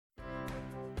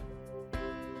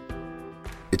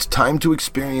It's time to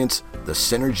experience the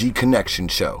Synergy Connection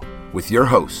Show with your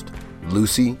host,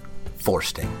 Lucy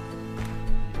Forsting.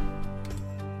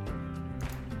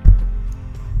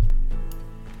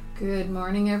 Good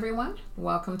morning, everyone.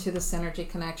 Welcome to the Synergy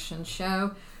Connection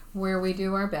Show, where we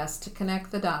do our best to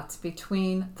connect the dots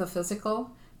between the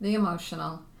physical, the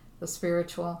emotional, the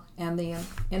spiritual, and the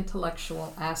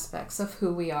intellectual aspects of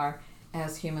who we are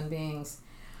as human beings.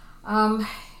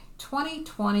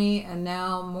 2020 and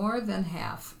now more than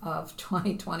half of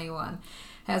 2021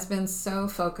 has been so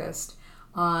focused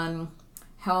on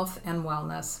health and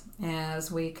wellness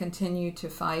as we continue to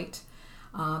fight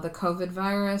the COVID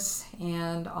virus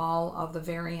and all of the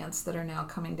variants that are now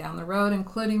coming down the road,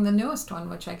 including the newest one,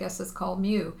 which I guess is called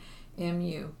MU.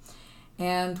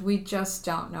 And we just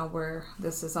don't know where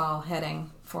this is all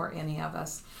heading for any of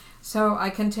us. So I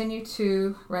continue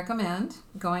to recommend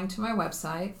going to my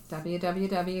website,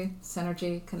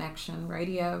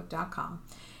 www.synergyconnectionradio.com.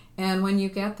 And when you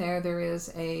get there, there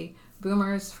is a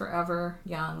Boomers Forever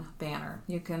Young banner.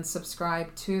 You can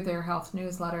subscribe to their health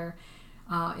newsletter.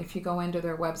 If you go into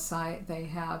their website, they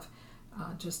have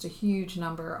just a huge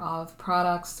number of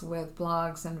products with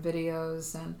blogs and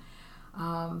videos and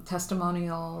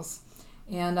testimonials.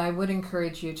 And I would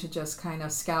encourage you to just kind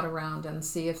of scout around and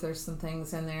see if there's some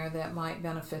things in there that might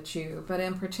benefit you. But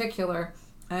in particular,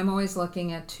 I'm always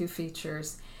looking at two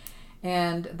features,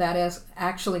 and that is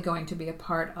actually going to be a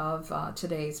part of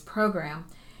today's program,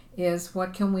 is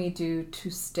what can we do to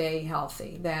stay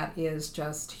healthy? That is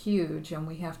just huge, and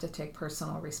we have to take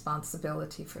personal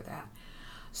responsibility for that.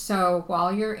 So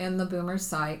while you're in the Boomer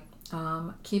site,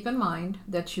 keep in mind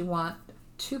that you want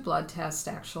 2 blood tests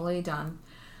actually done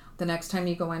the next time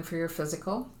you go in for your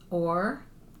physical, or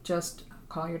just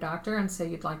call your doctor and say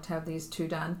you'd like to have these 2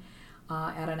 done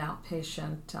at an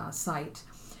outpatient site.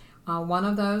 One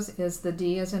of those is the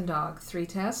D as in dog 3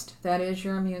 test. That is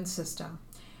your immune system,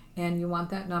 and you want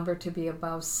that number to be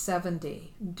above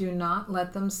 70. Do not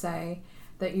let them say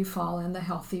that you fall in the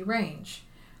healthy range.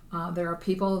 There are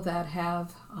people that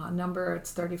have a number,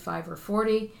 it's 35 or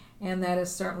 40, and that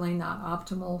is certainly not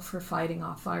optimal for fighting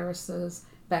off viruses,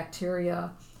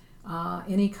 bacteria,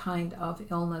 any kind of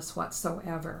illness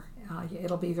whatsoever.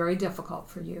 It'll be very difficult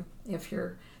for you if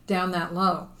you're down that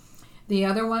low. The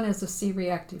other one is a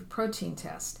C-reactive protein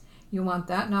test. You want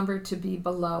that number to be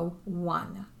below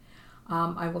 1.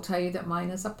 I will tell you that mine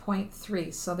is a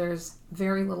 0.3, so there's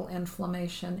very little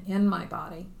inflammation in my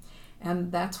body.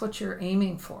 And that's what you're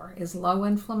aiming for, is low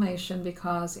inflammation,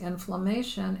 because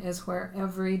inflammation is where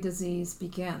every disease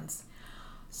begins.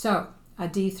 So a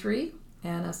D3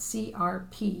 and a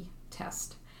CRP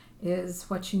test is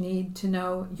what you need to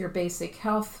know your basic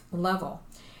health level.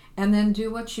 And then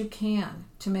do what you can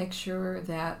to make sure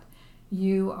that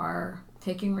you are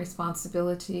taking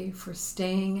responsibility for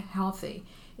staying healthy.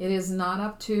 It is not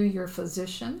up to your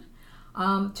physician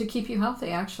to keep you healthy,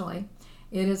 actually.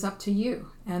 It is up to you.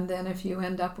 And then if you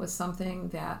end up with something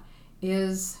that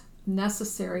is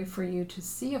necessary for you to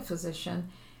see a physician,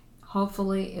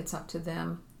 hopefully it's up to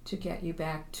them to get you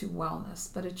back to wellness.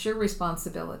 But it's your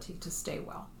responsibility to stay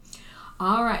well.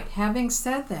 All right, having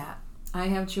said that, I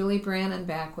have Julie Brannon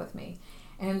back with me.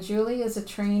 And Julie is a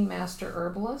trained master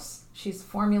herbalist. She's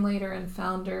formulator and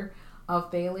founder of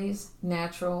Bailey's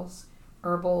Naturals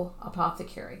Herbal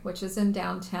Apothecary, which is in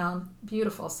downtown,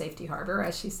 beautiful Safety Harbor,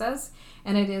 as she says,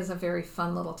 and it is a very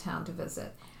fun little town to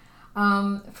visit.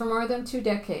 For more than 2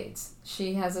 decades,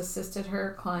 she has assisted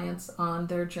her clients on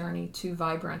their journey to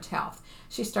vibrant health.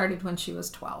 She started when she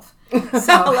was 12. So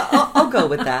I'll go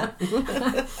with that.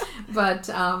 But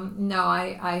no,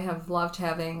 I have loved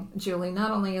having Julie not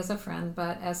only as a friend,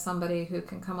 but as somebody who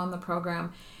can come on the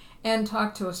program and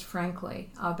talk to us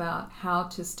frankly about how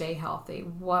to stay healthy,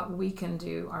 what we can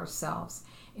do ourselves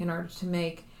in order to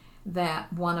make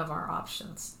that one of our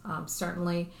options.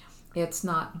 Certainly, it's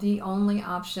not the only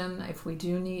option. If we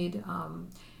do need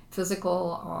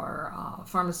physical or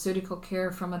pharmaceutical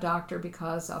care from a doctor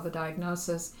because of a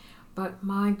diagnosis, but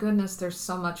my goodness, there's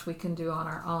so much we can do on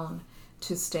our own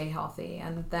to stay healthy,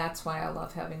 and that's why I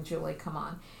love having Julie come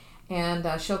on. And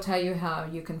she'll tell you how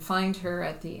you can find her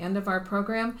at the end of our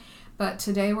program. But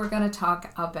today we're going to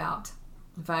talk about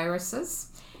viruses.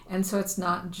 And so it's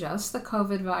not just the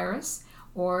COVID virus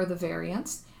or the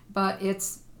variants, but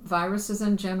it's viruses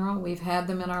in general. We've had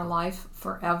them in our life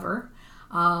forever,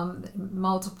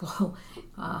 multiple,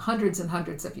 hundreds and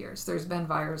hundreds of years. There's been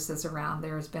viruses around.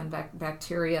 There's been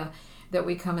bacteria that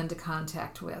we come into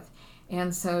contact with.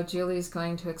 And so Julie's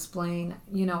going to explain,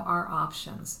 our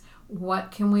options.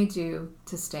 What can we do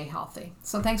to stay healthy?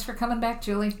 So thanks for coming back,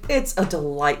 Julie. It's a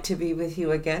delight to be with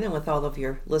you again and with all of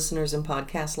your listeners in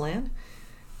podcast land.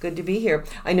 Good to be here.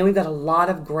 I know we've got a lot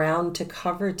of ground to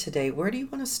cover today. Where do you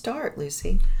want to start,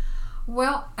 Lucy?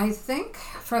 Well, I think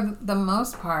for the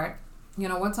most part,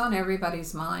 what's on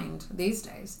everybody's mind these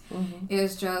days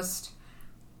is just,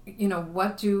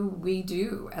 what do we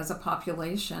do as a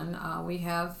population? We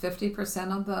have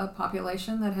 50% of the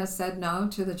population that has said no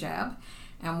to the jab.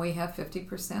 And we have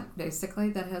 50%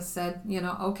 basically that has said,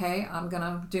 okay, I'm going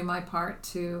to do my part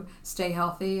to stay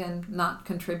healthy and not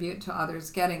contribute to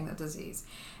others getting the disease.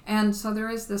 And so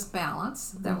there is this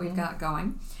balance that we've got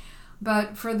going.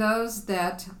 But for those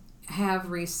that have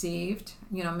received,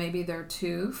 maybe they're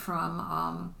two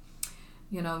from,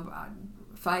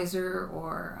 Pfizer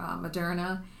or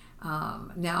Moderna.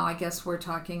 Now I guess we're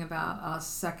talking about a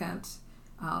second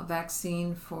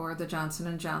vaccine for the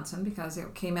Johnson & Johnson because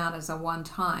it came out as a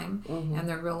one-time and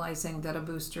they're realizing that a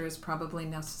booster is probably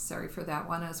necessary for that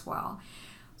one as well.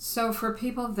 So for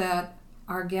people that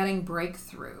are getting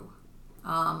breakthrough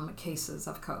cases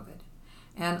of COVID,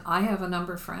 and I have a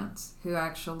number of friends who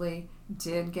actually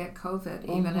did get COVID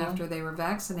even after they were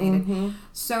vaccinated.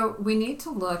 So we need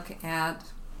to look at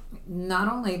not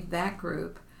only that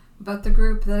group, but the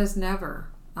group that has never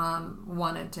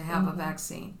wanted to have a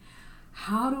vaccine.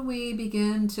 How do we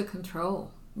begin to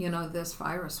control, this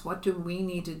virus? What do we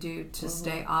need to do to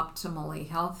stay optimally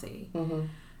healthy?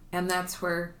 And that's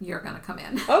where you're going to come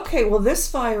in. Okay, well, this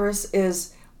virus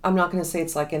is, I'm not going to say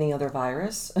it's like any other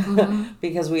virus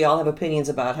because we all have opinions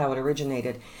about how it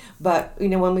originated. But,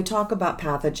 when we talk about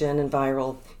pathogen and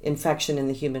viral infection in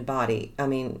the human body, I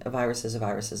mean, a virus is a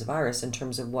virus is a virus in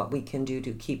terms of what we can do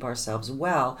to keep ourselves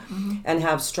well and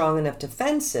have strong enough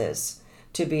defenses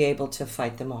to be able to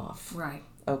fight them off. Right.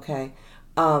 Okay.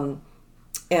 And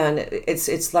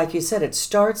it's like you said, it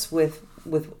starts with,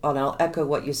 and I'll echo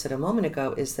what you said a moment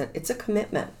ago, is that it's a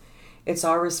commitment. It's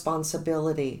our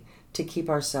responsibility to keep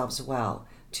ourselves well,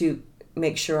 to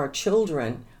make sure our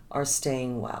children are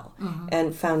staying well.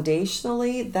 And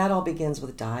foundationally, that all begins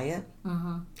with diet.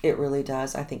 It really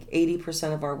does. I think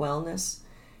 80% of our wellness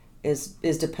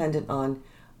is dependent on,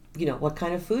 what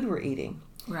kind of food we're eating.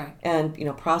 Right. And,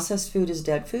 processed food is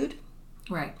dead food.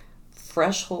 Right.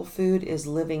 Fresh whole food is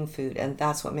living food, and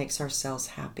that's what makes our cells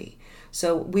happy.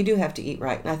 So we do have to eat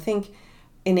right. And I think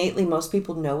innately most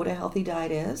people know what a healthy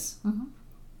diet is.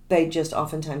 They just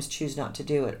oftentimes choose not to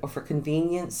do it, or for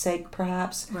convenience sake,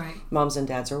 perhaps. Right. Moms and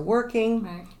dads are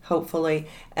working, hopefully,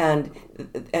 and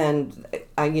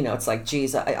I, it's like,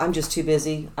 geez, I'm just too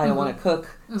busy. I don't want to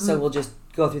cook, so we'll just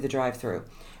go through the drive-through.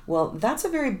 Well, that's a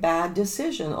very bad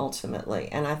decision ultimately,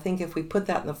 and I think if we put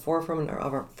that in the forefront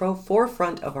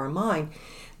of our mind,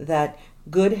 that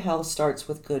good health starts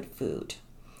with good food,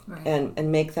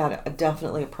 and make that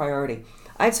definitely a priority.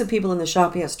 I had some people in the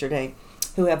shop yesterday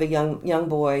who have a young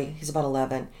boy, he's about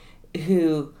 11,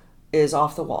 who is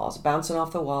off the walls, bouncing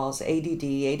off the walls, ADD,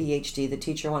 ADHD. The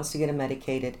teacher wants to get him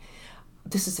medicated.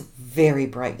 This is a very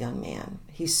bright young man.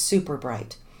 He's super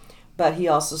bright. But he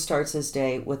also starts his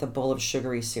day with a bowl of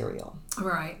sugary cereal.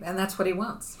 Right, and that's what he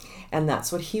wants. And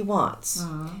that's what he wants.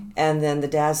 And then the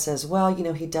dad says, well,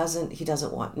 he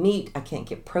doesn't want meat. I can't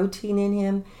get protein in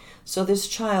him. So this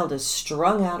child is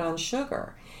strung out on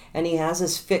sugar. And he has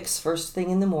his fix first thing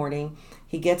in the morning.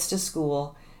 He gets to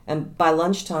school, and by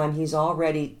lunchtime, he's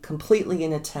already completely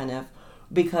inattentive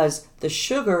because the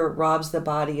sugar robs the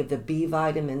body of the B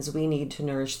vitamins we need to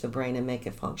nourish the brain and make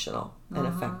it functional and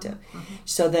effective.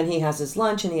 So then he has his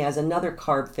lunch, and he has another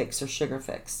carb fix or sugar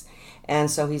fix.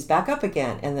 And so he's back up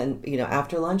again. And then,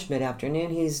 after lunch,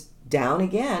 mid-afternoon, he's down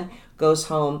again, goes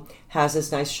home, has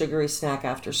this nice sugary snack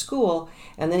after school,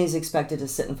 and then he's expected to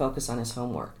sit and focus on his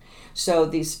homework. So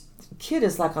this kid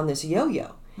is like on this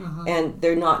yo-yo. And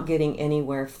they're not getting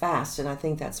anywhere fast. And I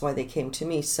think that's why they came to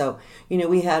me. So,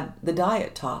 we had the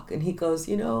diet talk, and he goes,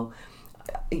 he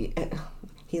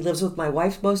lives with my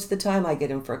wife most of the time. I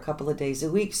get him for a couple of days a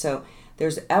week. So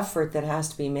there's effort that has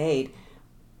to be made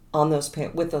on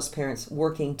with those parents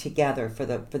working together for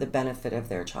the benefit of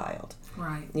their child.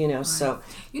 Right. Right. So.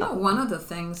 One of the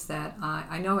things that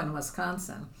I know in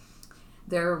Wisconsin,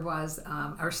 there was,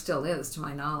 or still is to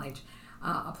my knowledge,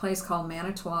 a place called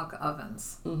Manitowoc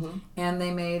Ovens, and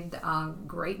they made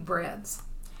great breads.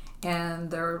 And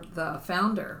the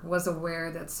founder was aware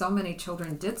that so many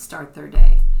children did start their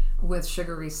day with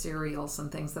sugary cereals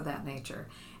and things of that nature,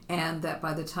 and that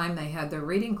by the time they had their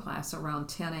reading class around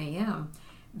 10 a.m.,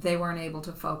 they weren't able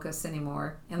to focus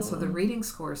anymore, and so the reading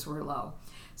scores were low.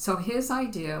 So his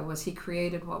idea was he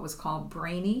created what was called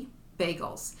brainy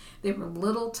bagels. They were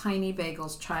little tiny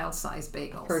bagels, child-sized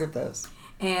bagels. Heard of those.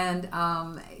 And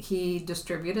he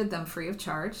distributed them free of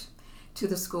charge to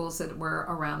the schools that were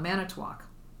around Manitowoc.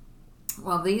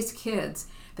 Well, these kids,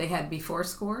 they had before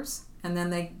scores, and then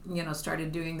they,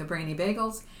 started doing the brainy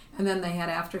bagels, and then they had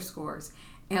after scores.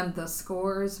 And the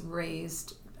scores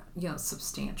raised,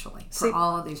 substantially for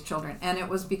all of these children. And it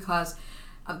was because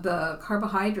of the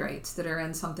carbohydrates that are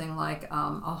in something like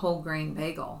a whole grain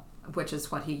bagel, which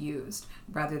is what he used,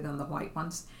 rather than the white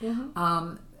ones.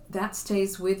 That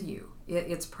stays with you.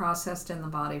 It's processed in the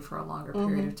body for a longer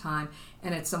period of time,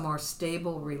 and it's a more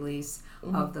stable release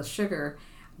of the sugar.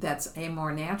 That's a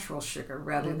more natural sugar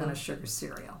rather than a sugar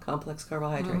cereal. Complex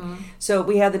carbohydrate. So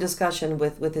we had the discussion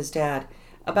with his dad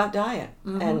about diet,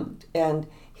 and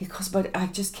he goes, but I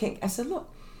just can't. I said,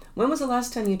 look, when was the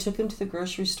last time you took him to the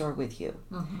grocery store with you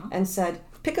and said,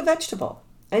 pick a vegetable,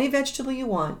 any vegetable you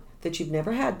want that you've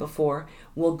never had before,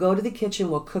 we'll go to the kitchen,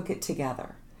 we'll cook it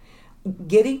together.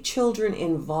 Getting children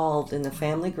involved in the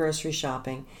family grocery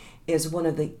shopping is one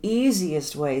of the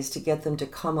easiest ways to get them to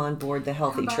come on board the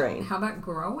healthy train. How about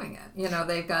growing it?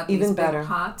 They've got these big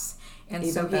pots, and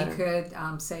so he could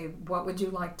say, what would you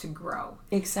like to grow?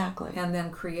 Exactly. And then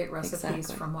create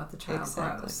recipes from what the child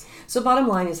grows. So bottom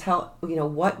line is how,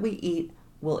 what we eat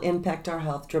will impact our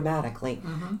health dramatically,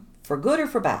 for good or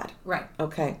for bad. Right.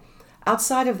 Okay.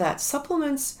 Outside of that,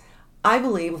 supplements, I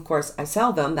believe, of course, I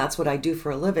sell them. That's what I do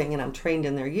for a living, and I'm trained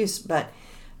in their use. But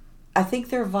I think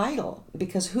they're vital,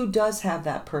 because who does have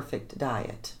that perfect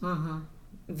diet?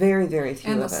 Very, very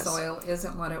few of us. And the soil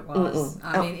isn't what it was.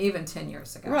 I mean, even 10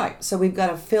 years ago. Right. So we've got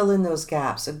to fill in those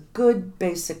gaps. A good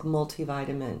basic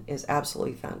multivitamin is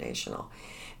absolutely foundational.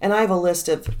 And I have a list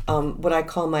of what I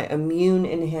call my immune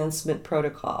enhancement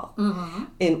protocol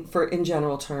in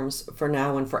general terms for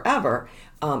now and forever,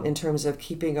 in terms of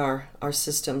keeping our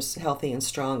systems healthy and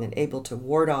strong and able to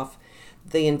ward off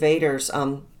the invaders.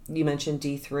 You mentioned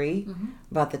D3,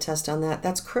 about the test on that.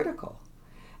 That's critical.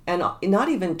 And not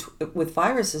even with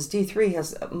viruses, D3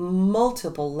 has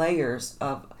multiple layers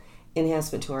of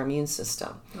enhancement to our immune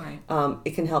system. Right.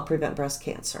 It can help prevent breast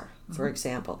cancer, for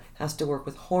example. Has to work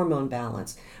with hormone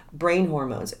balance, brain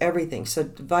hormones, everything. So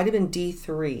vitamin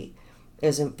D3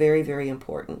 is very, very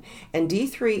important. And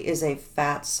D3 is a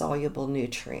fat-soluble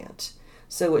nutrient.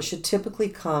 So it should typically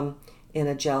come in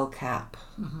a gel cap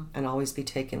and always be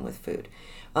taken with food.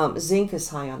 Zinc is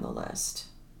high on the list.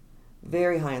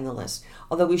 Very high on the list.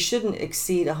 Although we shouldn't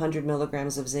exceed 100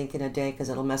 milligrams of zinc in a day, because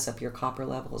it'll mess up your copper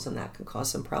levels and that can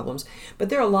cause some problems. But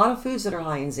there are a lot of foods that are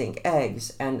high in zinc,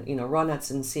 eggs and raw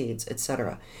nuts and seeds,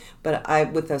 etc.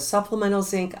 But with a supplemental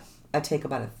zinc, I take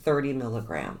about a 30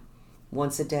 milligram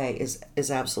once a day is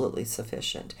absolutely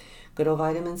sufficient. Good old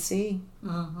vitamin C,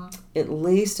 at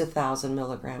least 1,000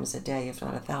 milligrams a day, if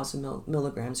not 1,000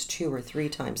 milligrams 2 or 3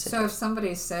 times a day. So if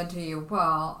somebody said to you,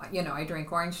 well, I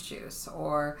drink orange juice,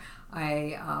 or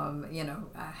I,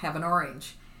 have an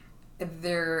orange,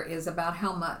 there is about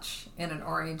how much in an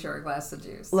orange or a glass of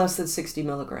juice? Less than 60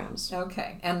 milligrams.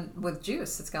 Okay. And with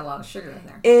juice, it's got a lot of sugar in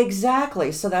there.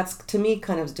 Exactly. So that's, to me,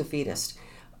 kind of defeatist.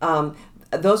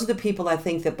 Those are the people, I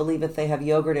think, that believe if they have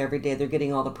yogurt every day, they're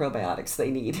getting all the probiotics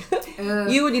they need.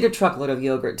 You would need a truckload of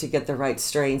yogurt to get the right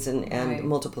strains and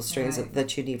multiple strains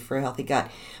that you need for a healthy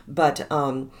gut. But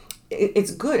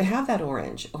it's good to have that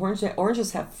orange.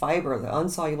 Oranges have fiber, the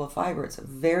insoluble fiber. It's a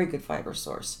very good fiber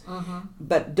source.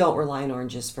 But don't rely on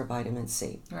oranges for vitamin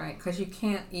C. Right, because you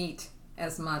can't eat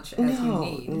as much as you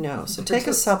need. No, so take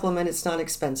a supplement. It's not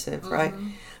expensive, right?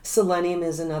 Selenium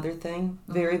is another thing.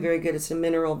 Very, very good. It's a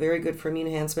mineral, very good for immune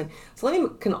enhancement.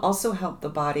 Selenium can also help the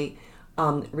body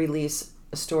release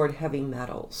stored heavy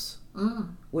metals,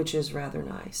 which is rather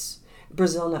nice.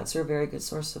 Brazil nuts are a very good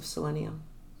source of selenium.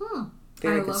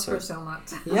 Very I good love source. Brazil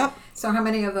nuts. Yep. So how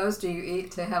many of those do you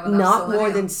eat to have enough Not selenium?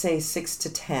 more than, say, 6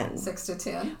 to 10. 6 to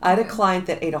 10? I had a client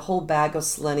that ate a whole bag of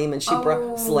selenium, and she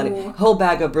broke a whole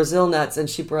bag of Brazil nuts, and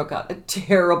she broke out a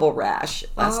terrible rash.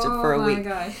 Lasted for a week. Oh,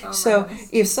 my gosh. So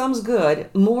if some's good,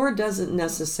 more doesn't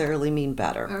necessarily mean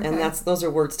better. Okay. And those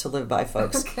are words to live by,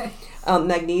 folks. Okay.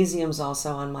 Magnesium's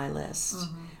also on my list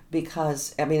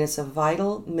because, it's a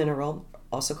vital mineral,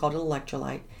 also called an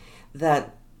electrolyte,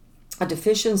 that a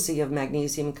deficiency of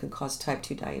magnesium can cause type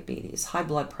 2 diabetes, high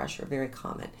blood pressure, very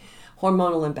common,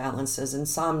 hormonal imbalances,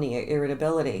 insomnia,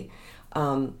 irritability.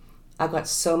 I've got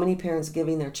so many parents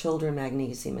giving their children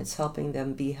magnesium. It's helping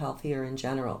them be healthier in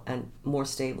general and more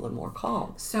stable and more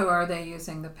calm. So are they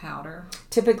using the powder?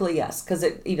 Typically, yes, because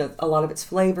a lot of it's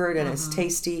flavored and it's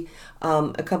tasty.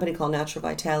 A company called Natural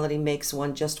Vitality makes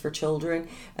one just for children,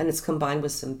 and it's combined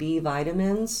with some B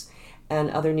vitamins and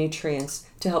other nutrients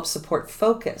to help support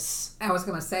focus. I was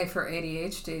going to say for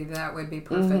ADHD, that would be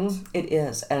perfect. It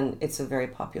is, and it's a very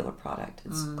popular product.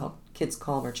 It's called kids'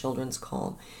 calm or children's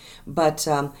calm. But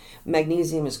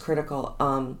magnesium is critical.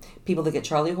 People that get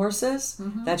Charlie horses,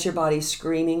 that's your body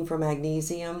screaming for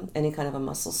magnesium, any kind of a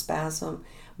muscle spasm,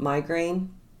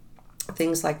 migraine,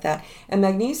 things like that. And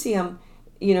magnesium,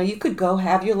 you could go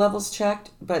have your levels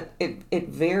checked, but it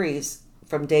varies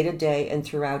from day to day and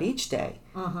throughout each day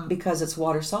because it's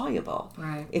water soluble.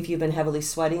 Right. If you've been heavily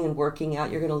sweating and working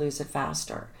out, you're going to lose it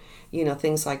faster.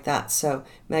 Things like that. So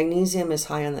magnesium is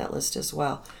high on that list as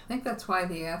well. I think that's why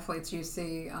the athletes you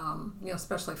see,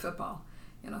 especially football,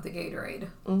 the Gatorade,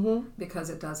 because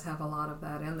it does have a lot of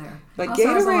that in there. But Also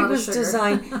has a lot Gatorade of was sugar.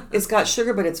 designed, it's got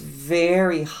sugar, but it's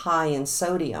very high in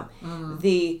sodium.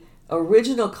 The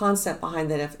original concept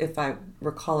behind that, if I'm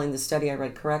recalling the study I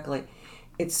read correctly,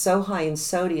 it's so high in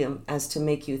sodium as to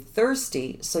make you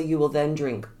thirsty, so you will then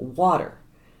drink water.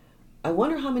 I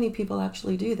wonder how many people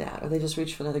actually do that, or they just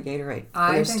reach for another Gatorade.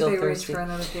 I think they reach for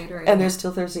another Gatorade. And they're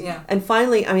still thirsty. Yeah. And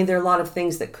finally, there are a lot of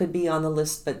things that could be on the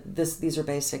list, but these are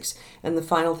basics. And the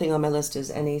final thing on my list is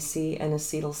NAC,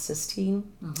 N-acetylcysteine.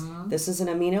 This is an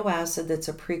amino acid that's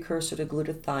a precursor to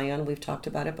glutathione. We've talked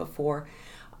about it before.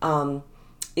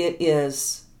 It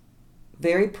is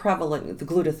very prevalent, the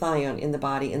glutathione, in the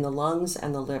body, in the lungs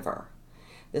and the liver.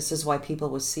 This is why people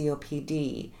with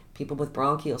COPD, people with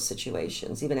bronchial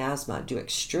situations, even asthma, do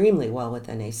extremely well with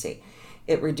NAC.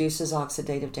 It reduces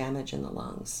oxidative damage in the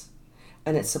lungs,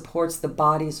 and it supports the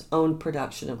body's own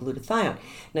production of glutathione.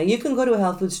 Now, you can go to a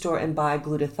health food store and buy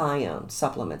glutathione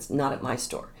supplements, not at my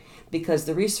store, because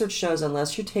the research shows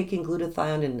unless you're taking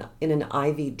glutathione in an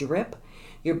IV drip,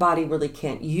 your body really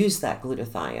can't use that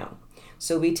glutathione.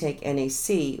 So we take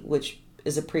NAC, which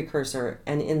is a precursor,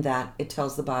 and in that it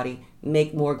tells the body,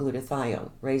 make more glutathione,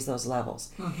 raise those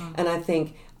levels. And I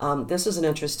think this is an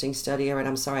interesting study, and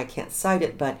I'm sorry I can't cite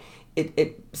it, but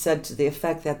it said to the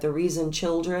effect that the reason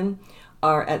children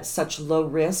are at such low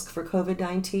risk for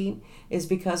COVID-19 is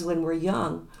because when we're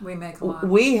young,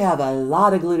 we have a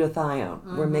lot of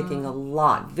glutathione. We're making a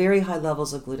lot, very high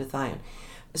levels of glutathione.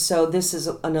 So this is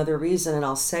another reason, and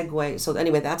I'll segue. So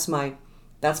anyway, that's my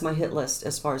hit list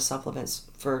as far as supplements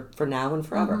for now and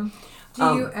forever. Do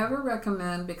you ever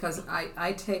recommend, because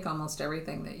I take almost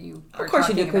everything that you are talking about. Of course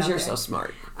you do, because you're so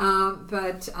smart.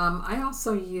 But I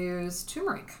also use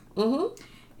turmeric.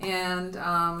 And,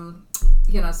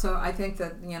 so I think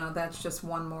that, that's just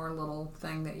one more little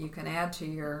thing that you can add to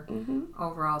your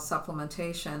overall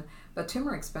supplementation. But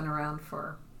turmeric's been around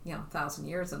for 1,000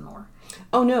 years and more.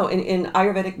 Oh no, in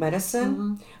Ayurvedic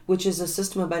medicine, which is a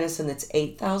system of medicine that's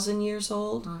 8,000 years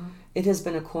old, it has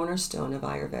been a cornerstone of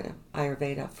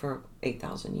Ayurveda for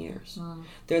 8,000 years.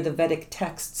 They're the Vedic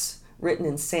texts written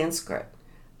in Sanskrit,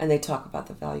 and they talk about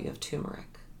the value of turmeric.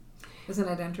 Isn't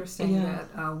it interesting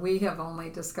that we have only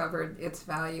discovered its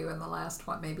value in the last,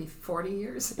 maybe 40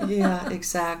 years? Yeah,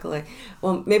 exactly.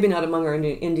 Well, maybe not among our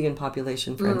Indian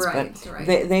population friends,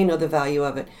 but they know the value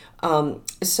of it.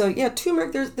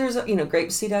 Turmeric, there's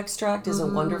grapeseed extract is a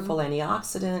wonderful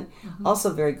antioxidant,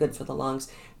 also very good for the lungs.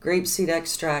 Grapeseed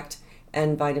extract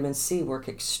and vitamin C work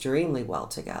extremely well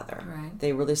together. Right.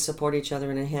 They really support each other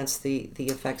and enhance the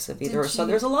effects of either. So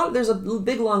there's a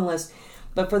big long list.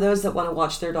 But for those that want to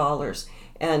watch their dollars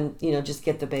and, just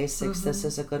get the basics, this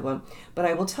is a good one. But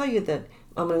I will tell you that,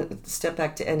 I'm going to step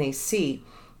back to NAC,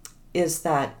 is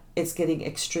that it's getting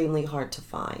extremely hard to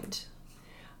find.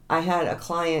 I had a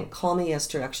client call me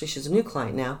yesterday, actually she's a new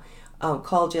client now,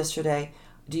 called yesterday,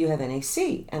 do you have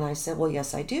NAC? And I said, well,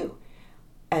 yes, I do.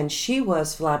 And she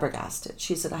was flabbergasted.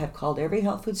 She said, I have called every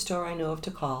health food store I know of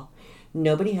to call.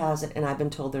 Nobody has it, and I've been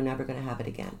told they're never going to have it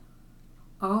again.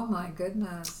 Oh, my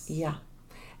goodness. Yeah.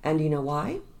 And you know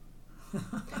why?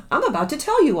 I'm about to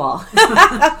tell you all.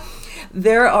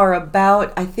 There are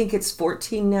about, I think it's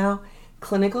 14 now,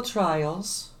 clinical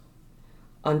trials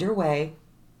underway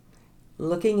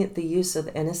looking at the use of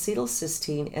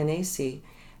N-acetylcysteine, NAC,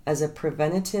 as a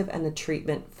preventative and a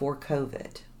treatment for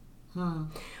COVID.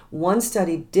 One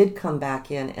study did come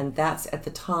back in, and that's at the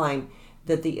time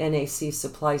that the NAC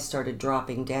supply started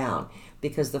dropping down,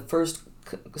 because the first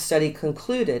study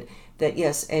concluded that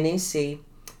yes, NAC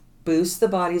boosts the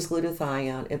body's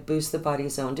glutathione, it boosts the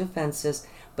body's own defenses,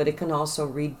 but it can also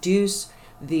reduce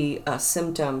the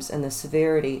symptoms and the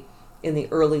severity in the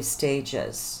early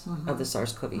stages of the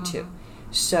SARS-CoV-2.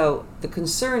 So the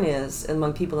concern is,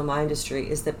 among people in my industry,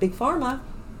 is that Big Pharma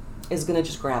is going to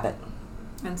just grab it.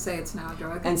 And say it's now a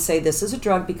drug. And say this is a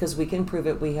drug because we can prove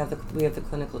it, we have the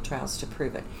clinical trials to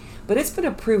prove it. But it's been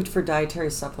approved for dietary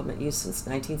supplement use since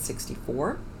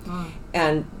 1964,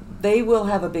 and they will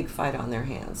have a big fight on their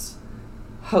hands.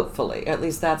 Hopefully, at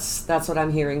least that's what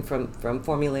I'm hearing from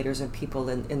formulators and people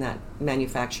in that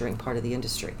manufacturing part of the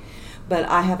industry. But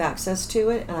I have access to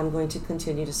it, and I'm going to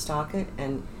continue to stock it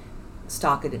and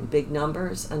stock it in big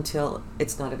numbers until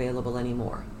it's not available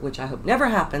anymore, which I hope never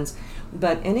happens.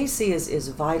 But NAC is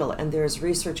vital, and there's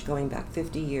research going back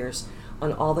 50 years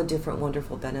on all the different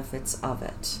wonderful benefits of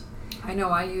it. I know,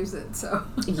 I use it, so.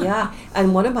 Yeah,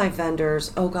 and one of my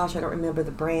vendors, oh gosh, I don't remember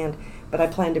the brand, but I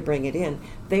plan to bring it in.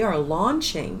 They are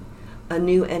launching a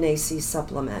new NAC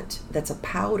supplement that's a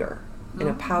powder in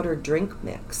a powder drink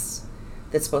mix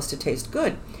that's supposed to taste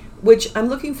good, which I'm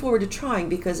looking forward to trying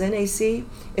because NAC,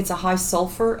 it's a high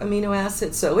sulfur amino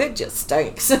acid, so it just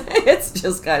stinks. It's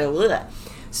just kind of bleh.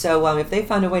 So if they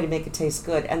find a way to make it taste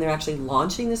good, and they're actually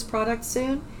launching this product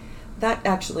soon, that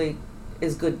actually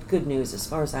is good news as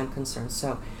far as I'm concerned.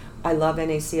 So I love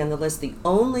NAC on the list. The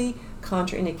only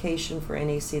contraindication for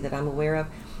NAC that I'm aware of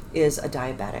is a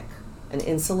diabetic, an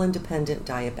insulin-dependent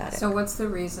diabetic. So what's the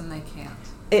reason they can't?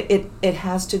 It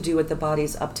has to do with the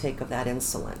body's uptake of that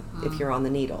insulin if you're on the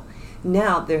needle.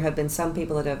 Now, there have been some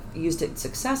people that have used it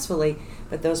successfully,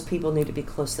 but those people need to be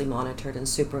closely monitored and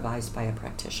supervised by a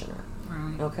practitioner.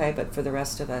 Right. Okay, but for the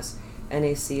rest of us,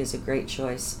 NAC is a great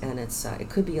choice, and it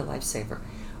could be a lifesaver.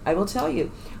 I will tell you,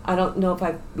 I don't know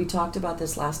if we talked about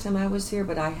this last time I was here,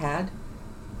 but I had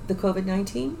the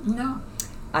COVID-19. No.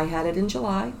 I had it in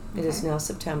July. It is now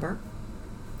September.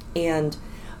 And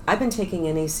I've been taking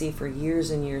NAC for years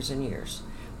and years and years,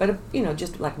 but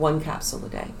just like one capsule a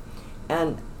day.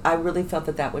 And I really felt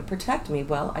that would protect me.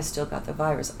 Well, I still got the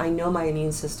virus. I know my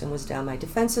immune system was down. My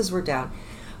defenses were down.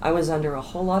 I was under a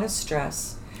whole lot of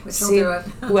stress. Which will do it.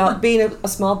 Well, being a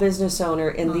small business owner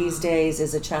in these days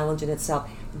is a challenge in itself.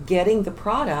 Getting the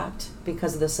product,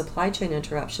 because of the supply chain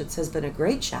interruptions, has been a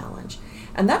great challenge.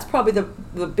 And that's probably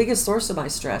the biggest source of my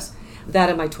stress, that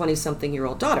and my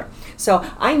 20-something-year-old daughter. So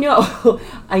I know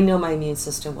my immune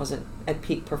system wasn't at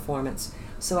peak performance.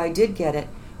 So I did get it.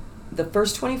 The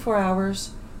first 24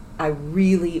 hours, I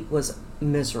really was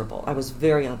miserable. I was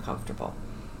very uncomfortable.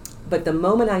 But the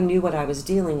moment I knew what I was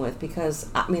dealing with, because,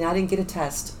 I didn't get a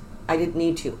test. I didn't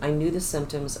need to. I knew the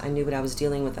symptoms. I knew what I was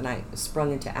dealing with, and I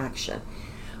sprung into action.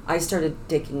 I started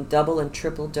taking double and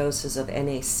triple doses of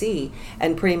NAC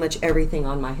and pretty much everything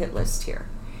on my hit list here.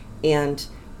 And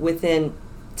within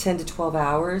 10 to 12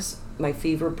 hours, my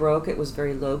fever broke. It was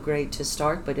very low grade to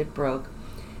start, but it broke.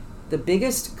 The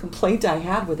biggest complaint I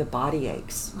had were the body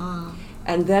aches.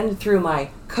 And then through my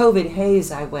COVID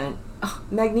haze, I went,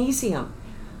 magnesium.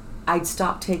 I'd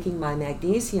stopped taking my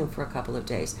magnesium for a couple of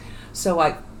days. So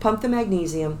I pumped the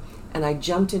magnesium, and I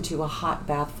jumped into a hot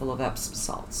bath full of Epsom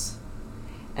salts.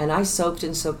 And I soaked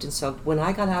and soaked and soaked. When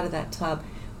I got out of that tub,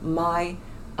 my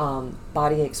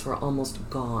body aches were almost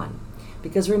gone.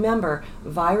 Because remember,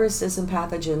 viruses and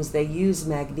pathogens, they use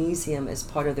magnesium as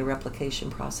part of the replication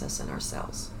process in our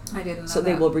cells. I didn't know So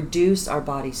they will reduce our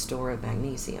body's store of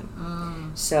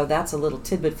magnesium. So that's a little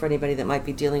tidbit for anybody that might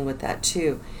be dealing with that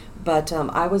too. But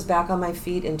I was back on my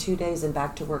feet in 2 days and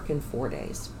back to work in 4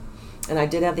 days. And I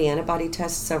did have the antibody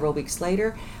test several weeks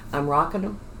later. I'm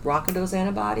rocking those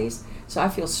antibodies. So I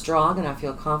feel strong and I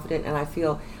feel confident, and I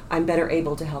feel I'm better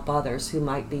able to help others who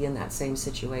might be in that same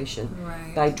situation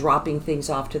by dropping things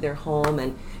off to their home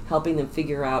and helping them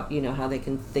figure out, how they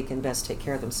can best take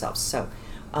care of themselves. So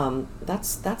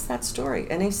that's that story.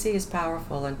 NAC is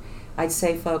powerful, and I'd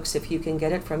say, folks, if you can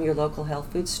get it from your local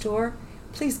health food store,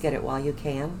 please get it while you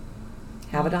can.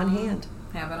 Have it on hand.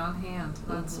 Have it on hand.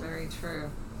 That's very true.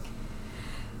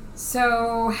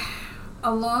 So,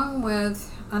 along with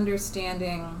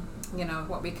understanding,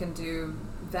 what we can do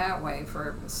that way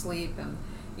for sleep and,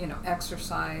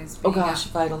 exercise.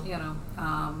 Vital.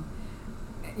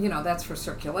 That's for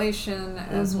circulation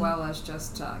as well as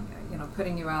just,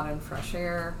 putting you out in fresh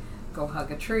air. Go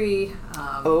hug a tree.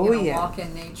 Walk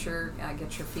in nature.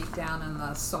 Get your feet down in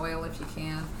the soil if you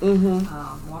can.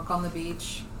 Walk on the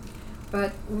beach.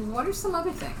 But what are some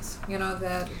other things,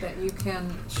 that you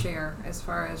can share as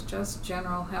far as just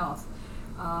general health?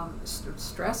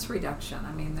 Stress reduction.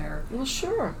 Well,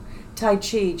 sure. Tai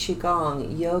Chi,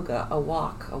 Qigong, yoga, a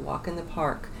walk in the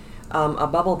park, a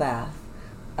bubble bath,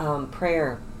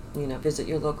 prayer, visit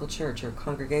your local church or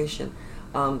congregation.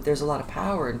 There's a lot of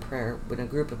power in prayer when a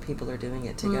group of people are doing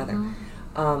it together.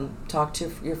 Talk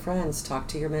to your friends, talk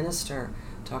to your minister,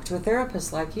 talk to a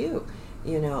therapist like you.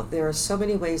 There are so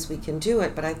many ways we can do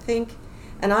it, but I think,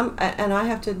 and I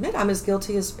have to admit, I'm as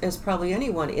guilty as probably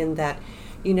anyone in that,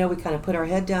 we kind of put our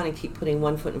head down and keep putting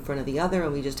one foot in front of the other,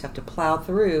 and we just have to plow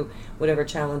through whatever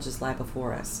challenges lie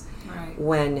before us. Right.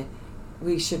 When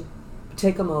we should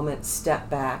take a moment,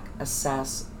 step back,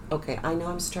 assess, okay, I know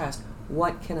I'm stressed.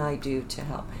 What can I do to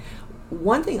help?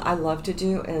 One thing I love to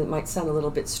do, and it might sound a little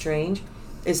bit strange,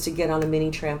 is to get on a mini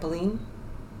trampoline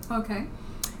Okay.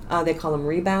 They call them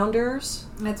rebounders.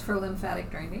 That's for lymphatic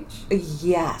drainage.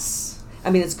 Yes. I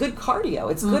mean, it's good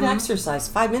cardio. It's good exercise.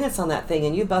 5 minutes on that thing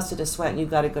and you busted a sweat and you've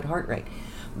got a good heart rate.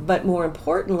 But more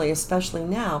importantly, especially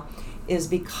now, is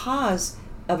because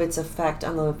of its effect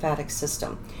on the lymphatic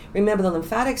system. Remember, the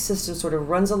lymphatic system sort of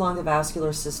runs along the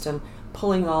vascular system,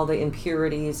 pulling all the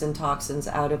impurities and toxins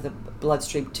out of the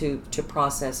bloodstream to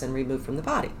process and remove from the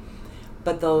body.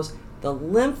 But the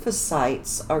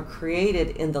lymphocytes are created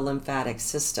in the lymphatic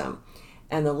system,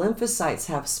 and the lymphocytes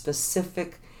have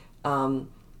specific,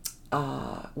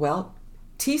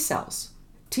 T cells.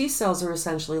 T cells are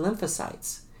essentially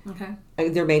lymphocytes. Okay.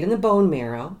 They're made in the bone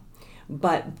marrow,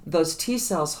 but those T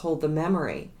cells hold the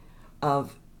memory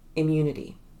of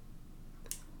immunity.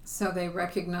 So they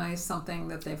recognize something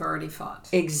that they've already fought.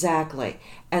 Exactly.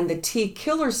 And the T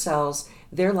killer cells,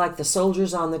 they're like the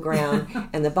soldiers on the ground,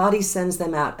 and the body sends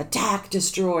them out, attack,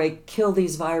 destroy, kill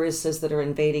these viruses that are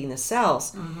invading the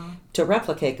cells to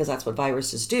replicate, because that's what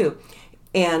viruses do.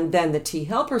 And then the T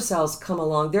helper cells come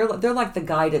along. They're like the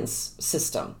guidance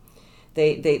system.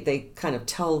 They kind of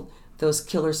tell those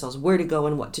killer cells where to go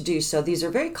and what to do. So these are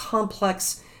very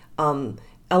complex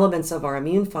elements of our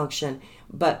immune function,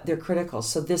 but they're critical.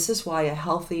 So this is why a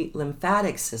healthy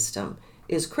lymphatic system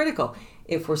is critical.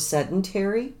 If we're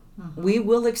sedentary, we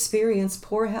will experience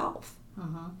poor health.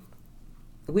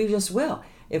 We just will.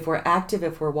 If we're active,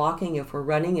 if we're walking, if we're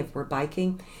running, if we're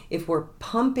biking, if we're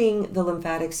pumping the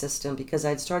lymphatic system, because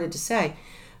I'd started to say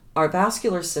our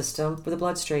vascular system for the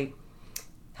bloodstream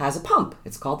has a pump.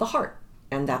 It's called the heart.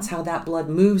 And that's how that blood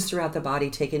moves throughout the body,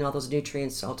 taking all those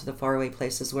nutrients all to the faraway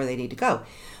places where they need to go.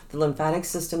 The lymphatic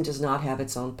system does not have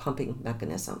its own pumping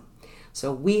mechanism.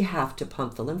 So we have to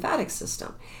pump the lymphatic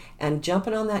system. And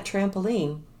jumping on that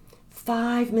trampoline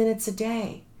 5 minutes a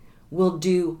day will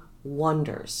do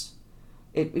wonders.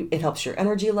 It helps your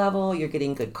energy level. You're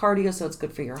getting good cardio, so it's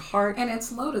good for your heart. And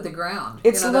it's low to the ground.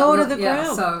 It's low to the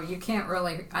ground. So you can't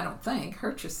really, I don't think,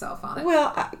 hurt yourself on it.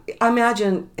 Well, I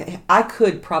imagine I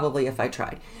could probably if I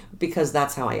tried, because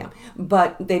that's how I am.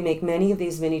 But they make many of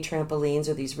these mini trampolines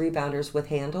or these rebounders with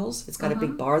handles. It's got a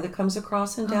big bar that comes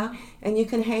across and down, and you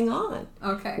can hang on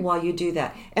while you do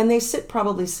that. And they sit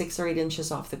probably 6 or 8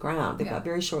 inches off the ground. They've got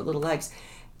very short little legs.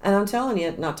 And I'm telling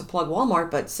you, not to plug Walmart,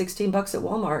 but $16 at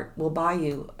Walmart will buy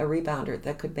you a rebounder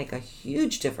that could make a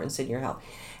huge difference in your health.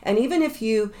 And even if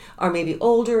you are maybe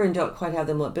older and don't quite have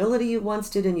the mobility you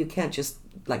once did, and you can't just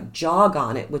like jog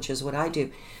on it, which is what I do,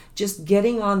 just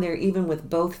getting on there even with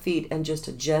both feet and just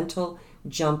a gentle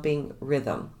jumping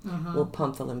rhythm will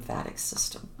pump the lymphatic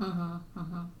system.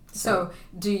 So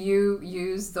do you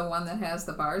use the one that has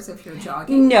the bars if you're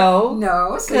jogging?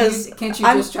 No. So can't you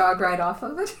just jog right off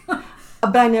of it?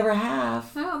 But I never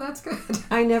have. Oh, that's good.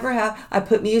 I never have. I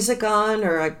put music on,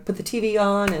 or I put the TV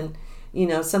on,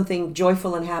 and something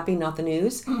joyful and happy, not the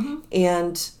news,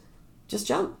 and just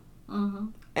jump.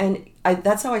 And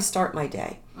that's how I start my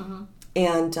day.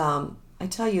 And I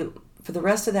tell you, for the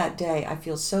rest of that day, I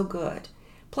feel so good.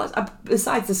 Plus,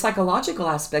 besides the psychological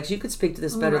aspects, you could speak to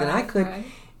this better than I could.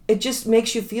 It just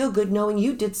makes you feel good knowing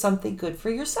you did something good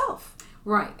for yourself.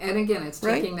 Right. And again, it's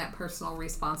taking that personal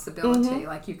responsibility.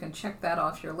 Like you can check that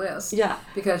off your list. Yeah.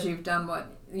 Because you've done what,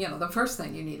 the first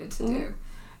thing you needed to do.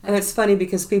 And it's funny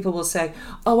because people will say,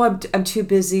 oh, I'm too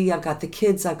busy. I've got the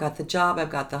kids. I've got the job.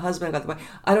 I've got the husband. I've got the wife.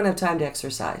 I don't have time to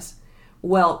exercise.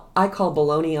 Well, I call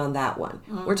baloney on that one.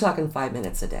 We're talking 5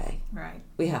 minutes a day. Right.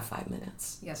 We have 5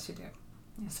 minutes. Yes, you do.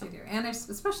 Yes, you do. And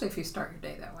especially if you start your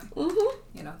day that way.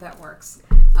 That works.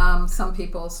 Some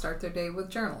people start their day with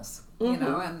journals.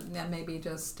 And maybe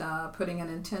just putting an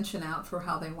intention out for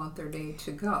how they want their day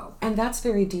to go. And that's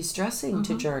very de-stressing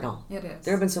to journal. It is.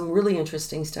 There have been some really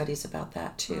interesting studies about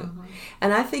that too.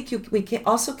 And I think we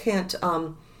can't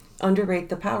underrate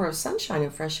the power of sunshine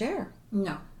and fresh air.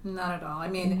 No, not at all. I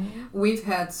mean, we've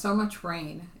had so much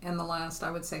rain in the last,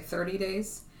 I would say, 30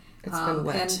 days. It's been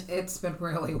wet. And it's been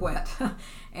really wet.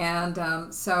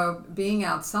 And so being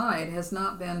outside has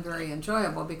not been very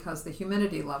enjoyable because the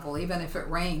humidity level, even if it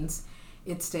rains,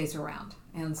 it stays around.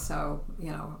 And so,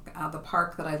 the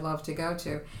park that I love to go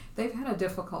to, they've had a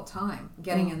difficult time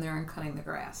getting in there and cutting the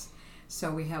grass.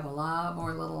 So we have a lot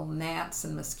more little gnats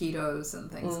and mosquitoes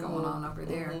and things going on over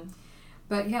there.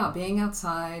 But yeah, being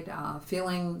outside,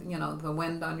 feeling, the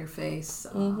wind on your face,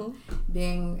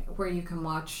 being where you can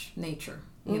watch nature,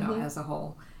 as a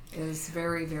whole, is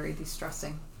very, very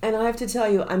distressing. And I have to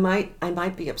tell you, I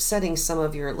might be upsetting some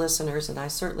of your listeners, and I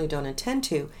certainly don't intend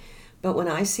to, but when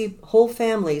I see whole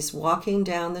families walking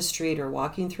down the street or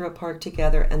walking through a park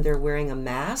together and they're wearing a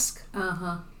mask,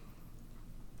 I'm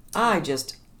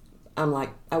I'm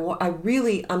like, I'm not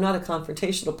a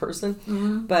confrontational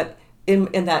person, but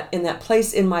in that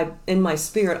place in my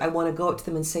spirit, I want to go up to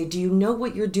them and say, do you know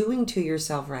what you're doing to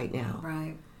yourself right now?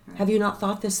 Right. Have you not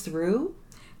thought this through?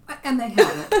 And they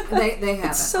haven't. They haven't.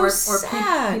 It's so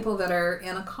sad. People that are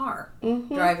in a car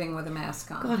driving with a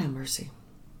mask on. God have mercy.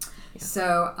 Yeah.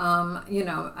 So,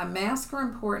 a masks are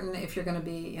important if you're going to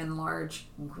be in large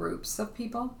groups of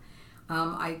people.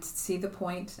 I see the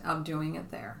point of doing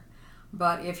it there.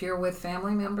 But if you're with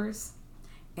family members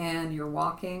and you're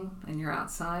walking and you're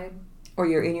outside, or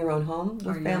you're in your own home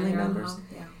with family members,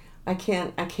 yeah. I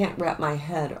can't wrap my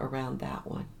head around that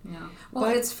one. Yeah. Well,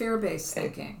 but it's fear-based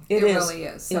thinking. It really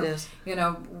is. So, it is.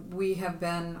 We have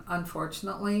been,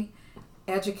 unfortunately,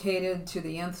 educated to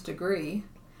the nth degree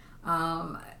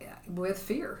with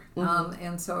fear.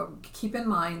 And so keep in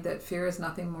mind that fear is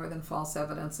nothing more than false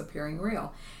evidence appearing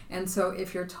real. And so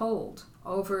if you're told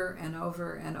over and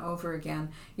over and over again,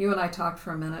 you and I talked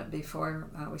for a minute before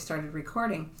we started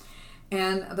recording,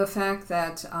 and the fact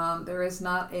that there is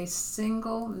not a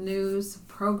single news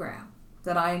program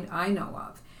that I know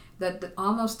of that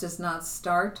almost does not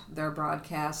start their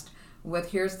broadcast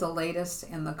with, here's the latest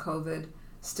in the COVID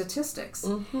statistics.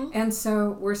 And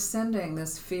so we're sending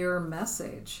this fear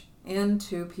message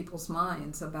into people's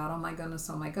minds about, oh my goodness.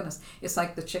 It's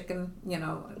like the chicken,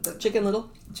 the Chicken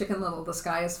Little, the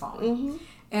sky is falling.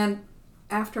 And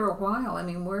after a while,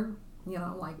 we're,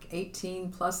 like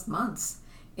 18 plus months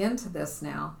into this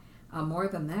now, more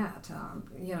than that,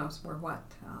 we're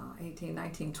 18,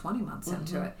 19, 20 months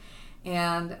into it.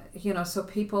 And, so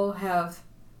people have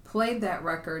played that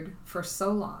record for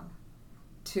so long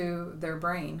to their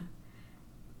brain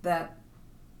that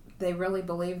they really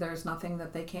believe there's nothing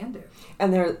that they can do.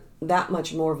 And they're that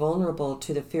much more vulnerable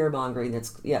to the fear-mongering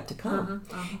that's yet to come.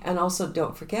 And also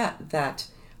don't forget that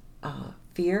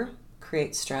fear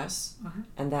creates stress,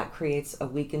 and that creates a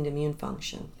weakened immune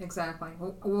function. Exactly.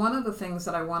 One of the things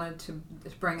that I wanted to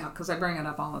bring up, because I bring it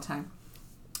up all the time,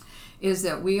 is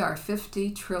that we are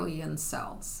 50 trillion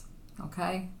cells,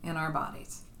 okay, in our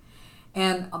bodies.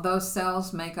 And those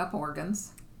cells make up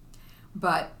organs,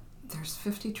 but there's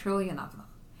 50 trillion of them.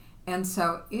 And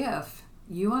so if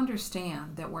you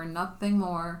understand that we're nothing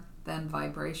more than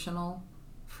vibrational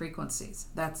frequencies,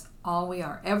 that's all we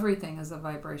are. Everything is a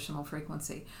vibrational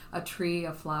frequency. A tree,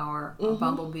 a flower, a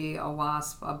bumblebee, a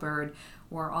wasp, a bird,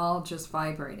 we're all just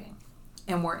vibrating.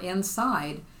 And we're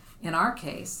inside, in our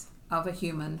case, of a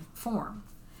human form.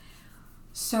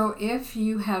 So if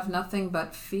you have nothing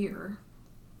but fear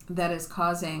that is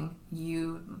causing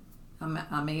you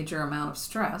a major amount of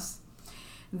stress,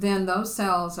 then those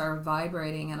cells are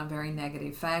vibrating in a very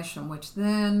negative fashion, which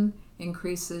then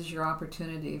increases your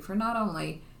opportunity for not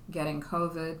only getting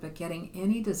COVID, but getting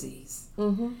any disease.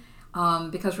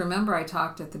 Because remember, I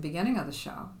talked at the beginning of the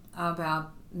show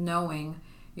about knowing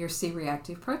your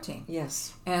C-reactive protein.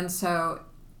 Yes. And so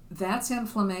that's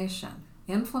inflammation.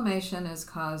 Inflammation is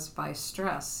caused by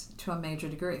stress to a major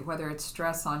degree, whether it's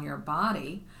stress on your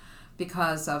body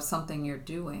because of something you're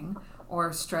doing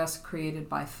or stress created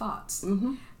by thoughts.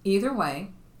 Either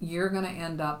way, you're going to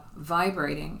end up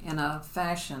vibrating in a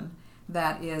fashion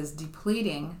that is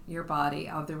depleting your body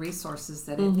of the resources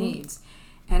that it needs.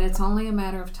 And it's only a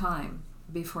matter of time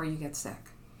before you get sick.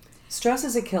 Stress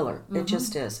is a killer. It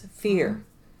just is. Fear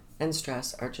and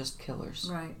stress are just killers.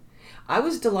 Right. I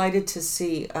was delighted to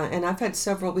see, and I've had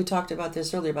several, we talked about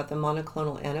this earlier, about the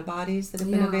monoclonal antibodies that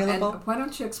have been available. And why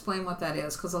don't you explain what that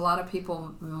is? Because a lot of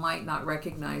people might not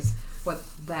recognize what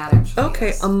that actually is. Okay,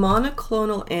 a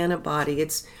monoclonal antibody,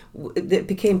 it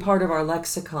became part of our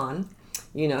lexicon,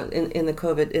 in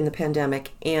the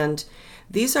pandemic, and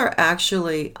these are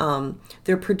actually,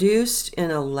 they're produced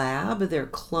in a lab, they're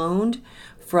cloned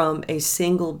from a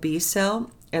single B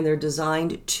cell, and they're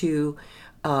designed to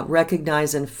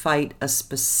recognize and fight a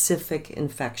specific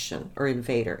infection or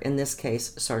invader, in this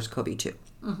case, SARS-CoV-2.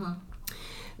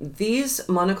 These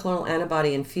monoclonal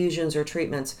antibody infusions or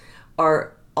treatments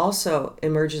are also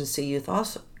emergency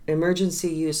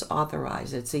use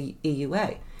authorized. It's a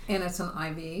EUA. And it's an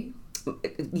IV?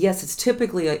 Yes, it's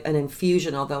typically an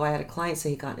infusion, although I had a client say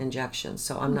he got an injection,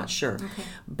 so I'm not sure. Okay.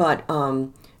 But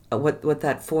what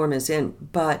that form is in.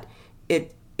 But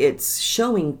it's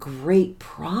showing great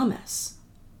promise.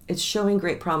 It's showing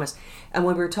great promise. And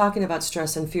when we were talking about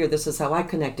stress and fear, this is how I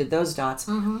connected those dots.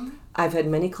 I've had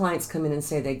many clients come in and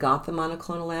say they got the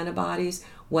monoclonal antibodies,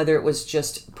 whether it was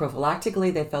just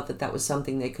prophylactically, they felt that was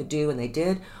something they could do and they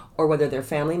did, or whether their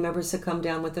family members had come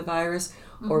down with the virus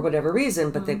or whatever reason,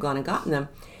 but they've gone and gotten them.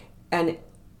 And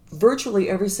virtually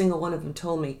every single one of them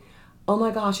told me, oh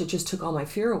my gosh, it just took all my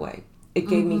fear away. It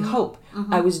gave me hope.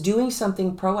 I was doing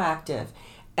something proactive,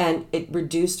 And it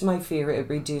reduced my fear, it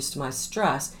reduced my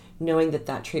stress, knowing that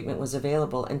that treatment was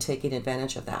available and taking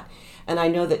advantage of that. And I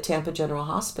know that Tampa General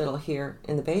Hospital here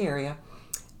in the Bay Area,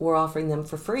 we're offering them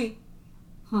for free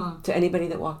to anybody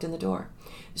that walked in the door.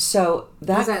 So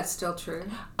is that still true?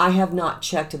 I have not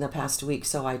checked in the past week,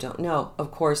 so I don't know.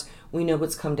 Of course, we know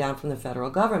what's come down from the federal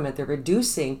government. They're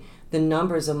reducing the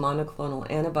numbers of monoclonal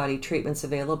antibody treatments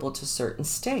available to certain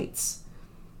states.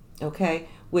 Okay?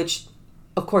 Which,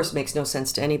 of course, makes no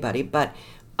sense to anybody. But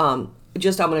I'm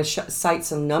going to cite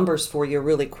some numbers for you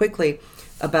really quickly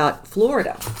about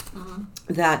Florida.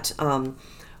 That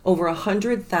over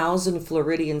 100,000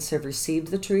 Floridians have received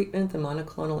the treatment, the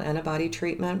monoclonal antibody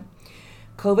treatment.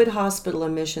 COVID hospital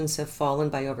admissions have fallen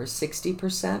by over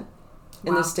 60%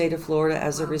 in the state of Florida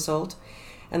as a result,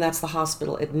 and that's the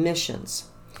hospital admissions.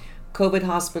 COVID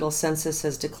hospital census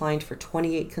has declined for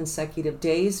 28 consecutive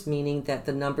days, meaning that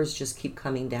the numbers just keep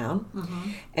coming down.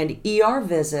 And ER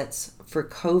visits for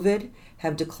COVID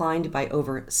have declined by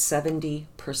over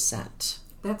 70%.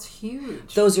 That's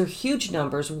huge. Those are huge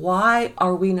numbers. Why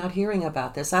are we not hearing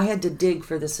about this? I had to dig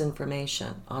for this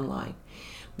information online.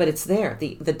 But it's there.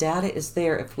 The data is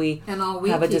there if we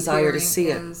have a desire to see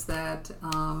it. Is that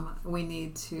we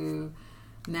need to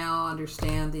now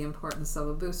understand the importance of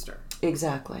a booster.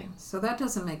 Exactly. So that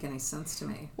doesn't make any sense to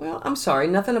me. Well, I'm sorry.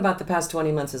 Nothing about the past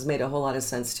 20 months has made a whole lot of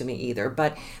sense to me either.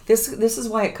 But this is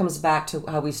why it comes back to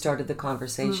how we started the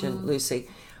conversation, Lucy.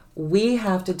 We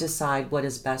have to decide what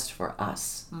is best for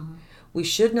us. We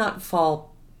should not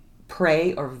fall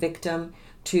prey or victim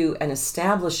to an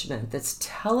establishment that's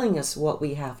telling us what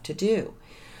we have to do.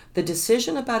 The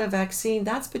decision about a vaccine,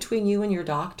 that's between you and your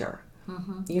doctor.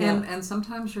 You know? And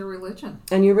sometimes your religion.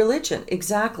 And your religion,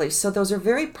 exactly. So those are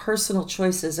very personal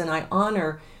choices, and I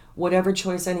honor whatever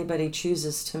choice anybody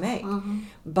chooses to make.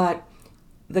 But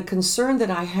the concern that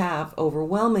I have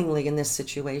overwhelmingly in this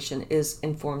situation is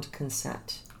informed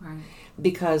consent. Right.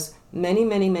 Because many,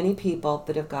 many, many people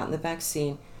that have gotten the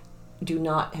vaccine do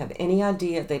not have any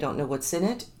idea. They don't know what's in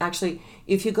it. Actually,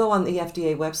 if you go on the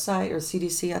FDA website or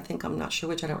CDC, I think, I'm not sure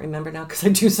which, I don't remember now because I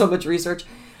do so much research,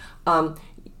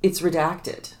 it's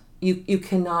redacted. You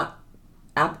cannot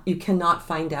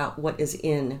find out what is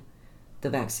in the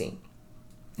vaccine.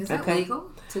 Is that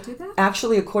legal to do that?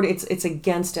 Actually, it's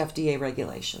against FDA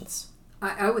regulations.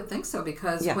 I would think so,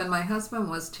 because when my husband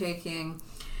was taking,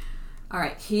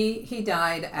 he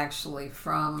died actually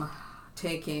from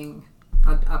taking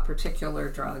a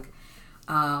particular drug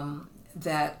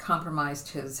that compromised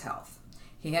his health.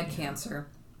 He had cancer,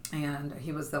 and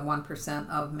he was the 1%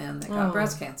 of men that got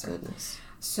breast cancer. Goodness.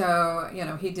 So,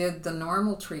 he did the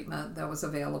normal treatment that was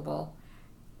available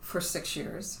for 6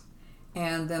 years.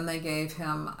 And then they gave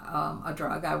him a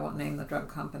drug. I won't name the drug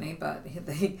company, but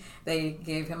they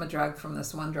gave him a drug from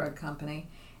this one drug company.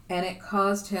 And it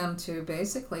caused him to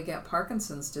basically get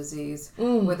Parkinson's disease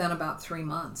within about 3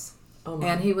 months.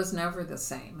 And he was never the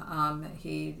same.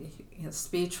 His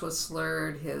speech was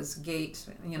slurred, his gait,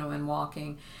 in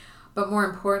walking. But more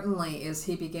importantly is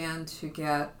he began to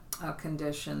get a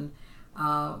condition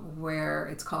where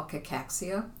it's called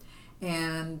cachexia.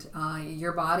 And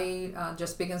your body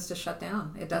just begins to shut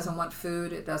down. It doesn't want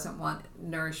food. It doesn't want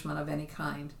nourishment of any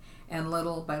kind. And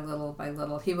little by little by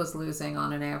little, he was losing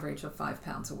on an average of 5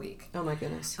 pounds a week. Oh, my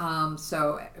goodness.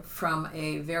 So from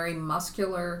a very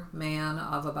muscular man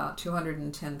of about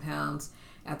 210 pounds,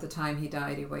 at the time he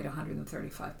died, he weighed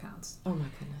 135 pounds. Oh, my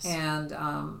goodness. And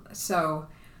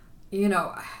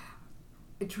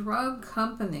drug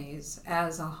companies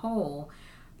as a whole,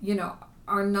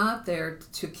 are not there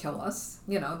to kill us.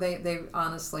 They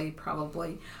honestly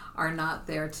probably are not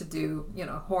there to do,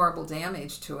 horrible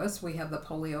damage to us. We have the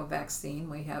polio vaccine,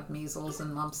 we have measles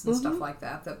and mumps and stuff like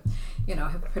that,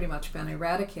 have pretty much been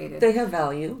eradicated. They have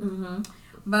value.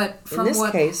 But in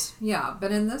this case. Yeah,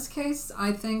 but in this case,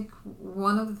 I think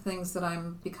one of the things that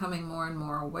I'm becoming more and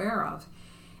more aware of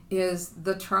is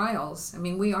the trials. I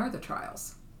mean, we are the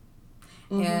trials.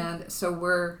 And so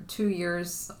we're 2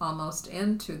 years almost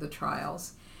into the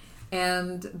trials,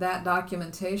 and that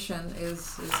documentation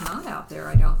is not out there,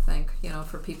 I don't think,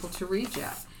 for people to read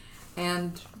yet.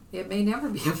 And it may never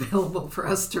be available for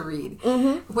us to read,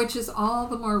 which is all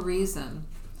the more reason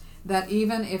that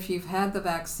even if you've had the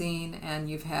vaccine and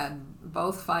you've had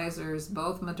both Pfizer's,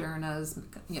 both Moderna's,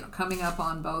 coming up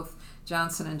on both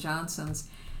Johnson & Johnson's,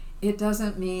 it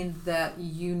doesn't mean that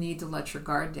you need to let your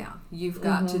guard down. You've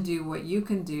got to do what you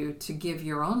can do to give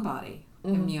your own body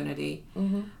immunity,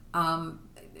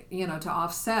 to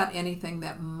offset anything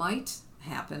that might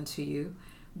happen to you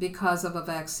because of a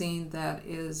vaccine that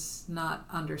is not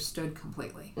understood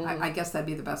completely. I guess that'd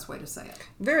be the best way to say it.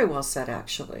 Very well said,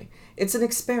 actually. It's an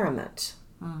experiment.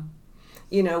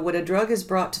 You know, when a drug is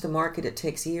brought to the market, it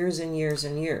takes years and years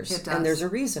and years. It does. And there's a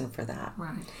reason for that.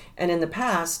 Right. And in the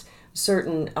past,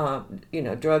 certain,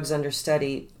 drugs under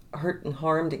study hurt and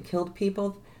harmed and killed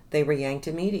people. They were yanked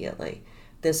immediately.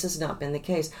 This has not been the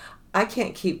case. I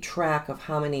can't keep track of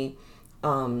how many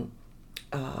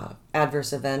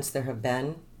adverse events there have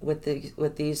been with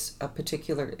these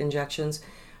particular injections.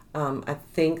 I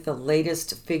think the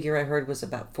latest figure I heard was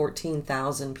about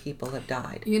 14,000 people have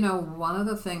died. You know, one of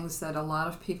the things that a lot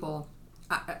of people,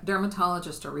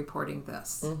 dermatologists are reporting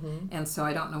this, and so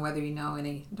I don't know whether you know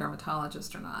any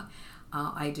dermatologists or not.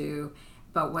 I do.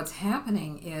 But what's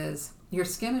happening is your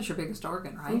skin is your biggest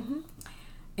organ, right?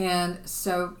 And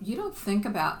so you don't think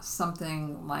about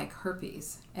something like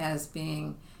herpes as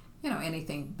being,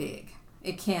 anything big.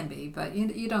 It can be, but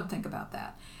you don't think about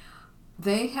that.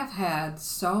 They have had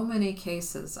so many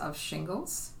cases of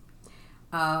shingles,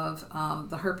 of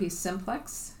the herpes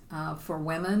simplex for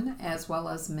women as well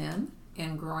as men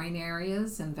in groin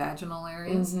areas and vaginal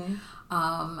areas.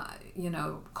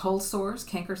 Cold sores,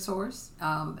 canker sores.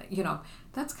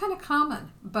 That's kind of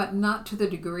common, but not to the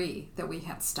degree that we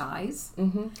have styes.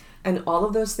 And all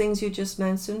of those things you just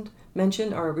mentioned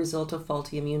are a result of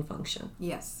faulty immune function.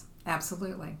 Yes,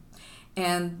 absolutely.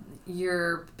 And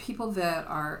your people that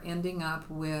are ending up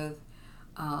with,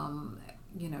 I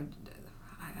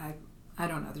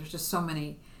don't know, there's just so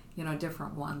many,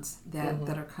 different ones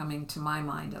that are coming to my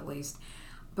mind at least.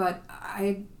 But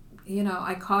I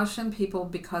caution people,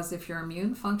 because if your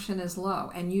immune function is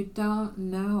low, and you don't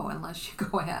know unless you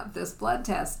go have this blood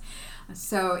test.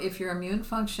 So if your immune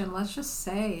function, let's just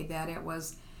say that it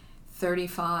was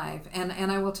 35, and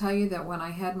I will tell you that when I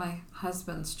had my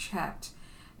husband's checked,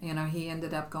 he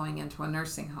ended up going into a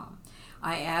nursing home.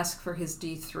 I asked for his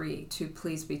D3 to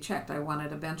please be checked. I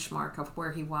wanted a benchmark of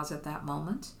where he was at that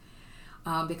moment,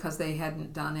 because they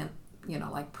hadn't done it,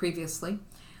 like previously.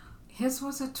 His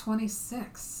was at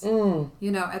 26.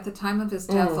 At the time of his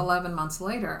death, 11 months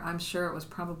later, I'm sure it was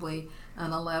probably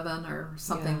an 11 or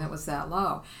something that was that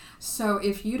low. So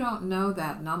if you don't know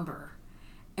that number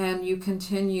and you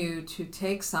continue to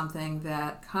take something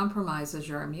that compromises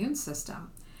your immune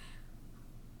system,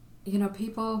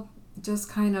 people just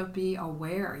kind of be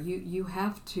aware. You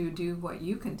have to do what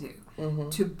you can do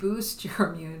to boost your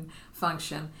immune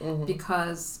function,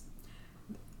 because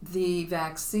the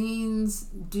vaccines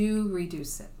do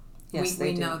reduce it. Yes,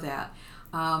 we know that.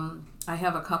 I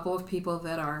have a couple of people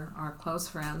that are close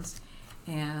friends,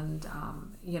 and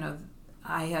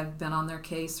I have been on their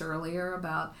case earlier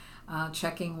about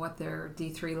checking what their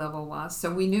D3 level was.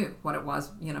 So we knew what it was,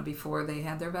 before they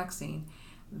had their vaccine.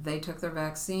 They took their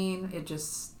vaccine. It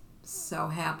just so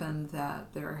happened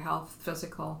that their health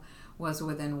physical was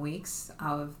within weeks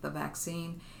of the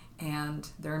vaccine, and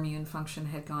their immune function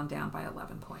had gone down by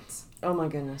 11 points. Oh my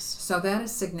goodness. So that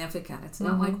is significant. It's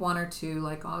not like one or two,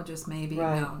 like, just maybe.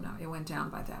 Right. No, it went down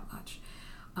by that much.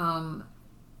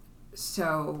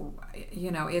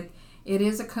 It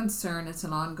is a concern. It's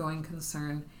an ongoing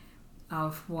concern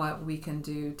of what we can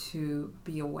do to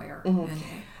be aware.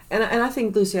 And I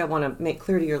think, Lucy, I want to make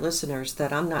clear to your listeners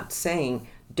that I'm not saying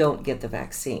don't get the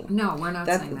vaccine. No, we're not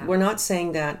saying that. We're not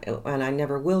saying that, and I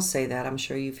never will say that. I'm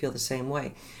sure you feel the same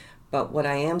way. But what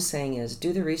I am saying is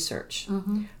do the research.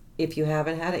 If you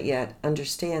haven't had it yet,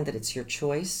 understand that it's your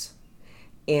choice,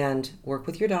 and work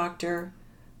with your doctor.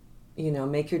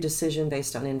 Make your decision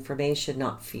based on information,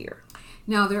 not fear.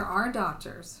 Now, there are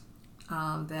doctors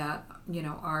that,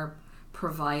 are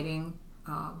providing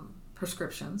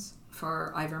prescriptions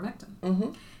for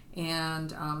ivermectin.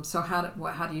 And so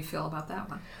how do you feel about that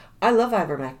one? I love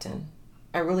ivermectin.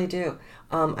 I really do.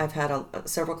 I've had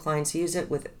several clients use it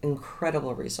with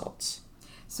incredible results.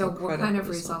 So what kind of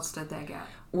results did they get?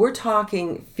 We're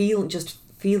talking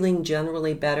feeling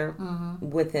generally better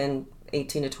within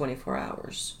 18 to 24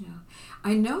 hours. Yeah,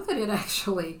 I know that it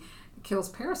actually kills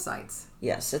parasites.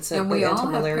 Yes, it's and we all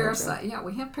have parasites. Yeah,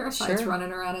 we have parasites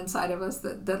running around inside of us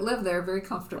that live there very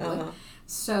comfortably.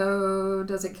 So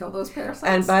does it kill those parasites?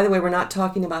 And by the way, we're not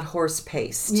talking about horse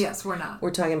paste. Yes, we're not.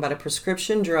 We're talking about a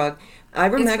prescription drug.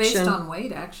 Ivermectin. It's based on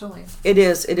weight, actually. It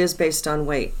is based on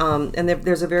weight. And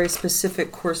there's a very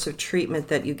specific course of treatment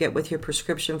that you get with your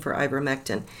prescription for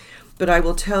ivermectin. But I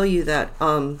will tell you that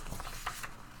let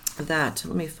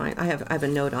me find. I have a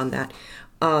note on that.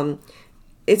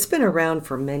 It's been around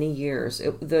for many years.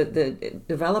 The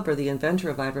developer, the inventor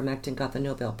of ivermectin, got the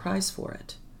Nobel Prize for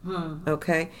it.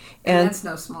 Okay, and that's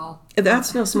no small.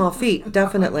 That's no small feat,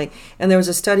 definitely. And there was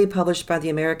a study published by the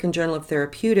American Journal of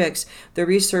Therapeutics. The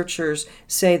researchers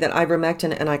say that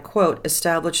ivermectin, and I quote,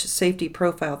 established safety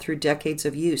profile through decades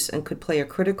of use and could play a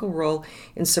critical role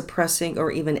in suppressing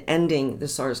or even ending the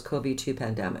SARS-CoV-2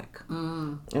 pandemic.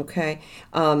 Okay,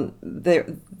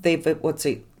 let's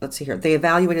see here. They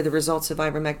evaluated the results of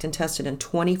ivermectin tested in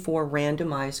 24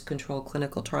 randomized controlled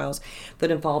clinical trials that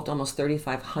involved almost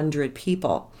 3,500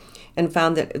 people, and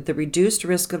found that the reduced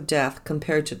risk of death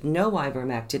compared to no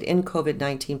ivermectin in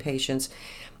COVID-19 patients,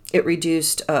 it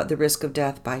reduced the risk of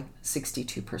death by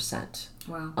 62%.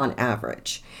 Wow. On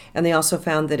average. And they also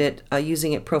found that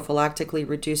using it prophylactically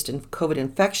reduced COVID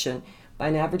infection by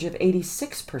an average of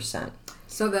 86%.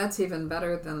 So that's even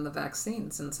better than the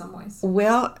vaccines in some ways.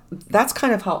 Well, that's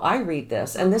kind of how I read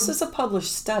this. And this is a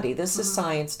published study. This is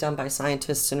science done by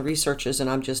scientists and researchers, and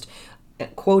I'm just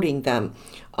quoting them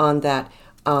on that.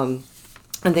 And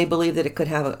they believe that it could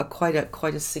have quite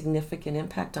a significant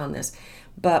impact on this.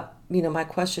 But, my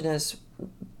question is,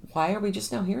 why are we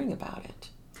just now hearing about it?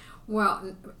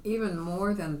 Well, even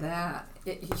more than that,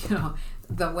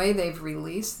 the way they've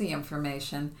released the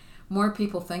information, more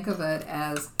people think of it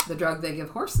as the drug they give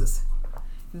horses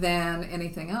than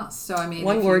anything else. So, I mean...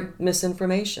 One word,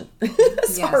 misinformation.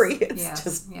 Sorry. Yeah.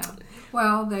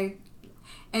 Well,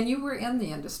 and you were in the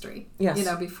industry,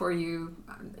 yes. Before you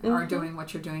are doing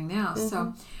what you're doing now.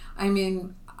 So, I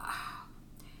mean,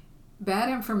 bad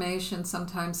information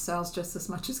sometimes sells just as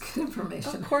much as good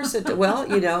information. Of course it does. Well,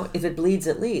 if it bleeds,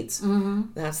 it leads.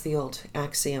 That's the old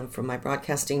axiom from my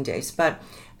broadcasting days. But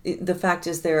the fact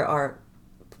is there are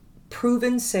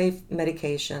proven safe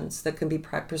medications that can be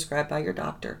prescribed by your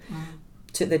doctor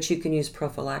that you can use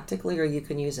prophylactically or you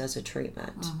can use as a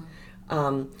treatment.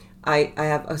 I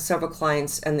have several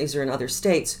clients, and these are in other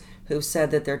states, who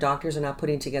said that their doctors are now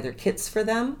putting together kits for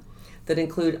them that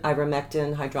include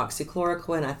ivermectin,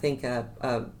 hydroxychloroquine, I think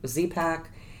a Z-Pak,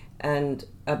 and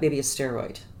maybe a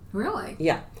steroid. Really?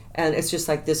 Yeah. And it's just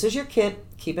like, this is your kit,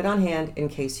 keep it on hand in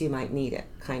case you might need it,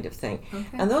 kind of thing. Okay.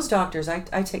 And those doctors, I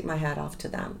take my hat off to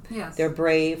them. Yes. They're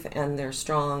brave and they're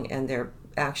strong and they're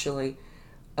actually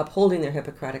upholding their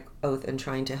Hippocratic oath and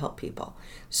trying to help people.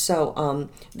 So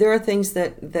there are things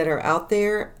that are out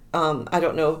there. I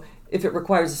don't know if it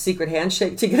requires a secret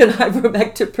handshake to get an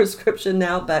ivermectin prescription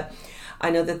now, but I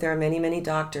know that there are many, many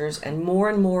doctors, and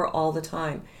more all the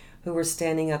time, who are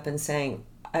standing up and saying,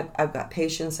 I've got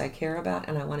patients I care about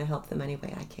and I want to help them any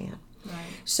way I can. Right.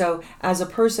 So as a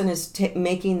person is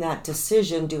making that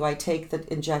decision, do I take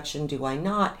the injection, do I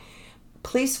not?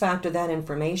 Please factor that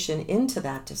information into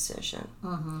that decision.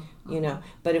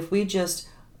 But if we just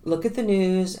look at the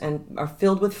news and are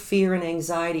filled with fear and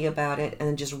anxiety about it and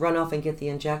then just run off and get the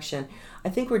injection, I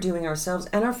think we're doing ourselves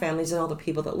and our families and all the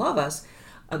people that love us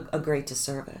a great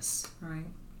disservice. Right.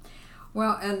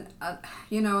 Well, and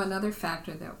another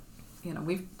factor that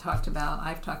I've talked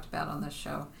about on this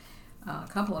show a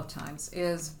couple of times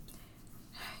is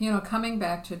coming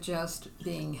back to just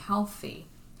being healthy.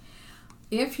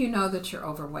 If you know that you're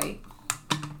overweight,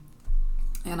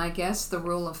 and I guess the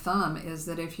rule of thumb is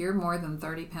that if you're more than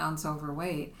 30 pounds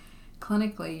overweight,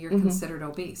 clinically you're considered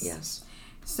obese. Yes.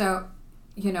 So,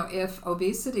 if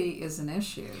obesity is an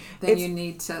issue, then you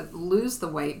need to lose the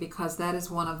weight, because that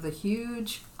is one of the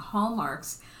huge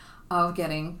hallmarks of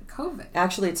getting COVID.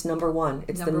 Actually, it's number one.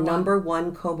 It's number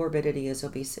one comorbidity is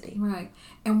obesity. Right.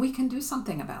 And we can do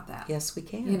something about that. Yes, we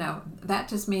can. That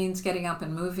just means getting up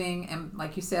and moving, and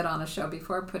like you said on a show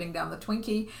before, putting down the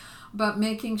Twinkie, but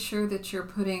making sure that you're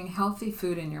putting healthy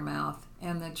food in your mouth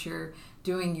and that you're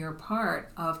doing your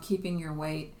part of keeping your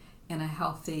weight in a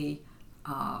healthy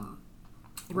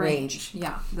range.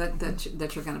 Yeah,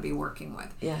 that you're going to be working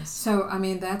with. Yes. So, I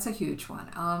mean, that's a huge one.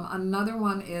 Another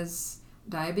one is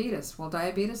diabetes. Well,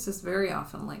 diabetes is very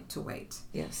often linked to weight.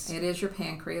 Yes. It is your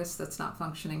pancreas that's not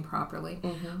functioning properly.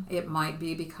 It might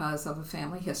be because of a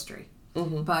family history.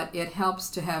 But it helps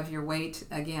to have your weight,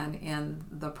 again, in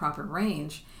the proper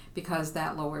range, because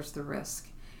that lowers the risk.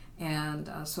 And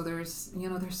so there's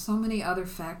so many other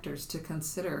factors to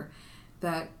consider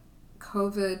that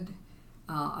COVID,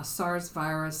 a SARS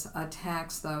virus,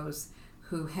 attacks those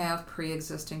who have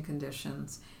pre-existing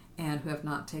conditions and who have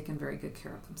not taken very good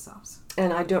care of themselves.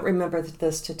 And I don't remember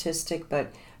the statistic,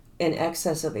 but in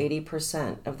excess of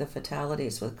 80% of the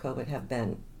fatalities with COVID have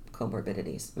been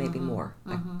comorbidities, maybe more.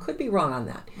 I could be wrong on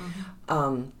that.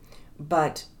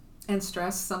 And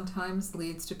stress sometimes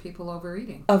leads to people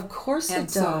overeating. Of course it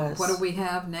does. And so what do we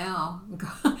have now?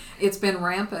 It's been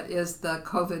rampant, is the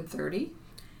COVID-30.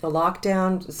 The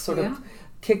lockdown sort of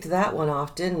kicked that one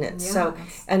off, didn't it? Yeah. So,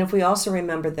 and if we also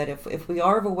remember that if we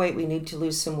are overweight, we need to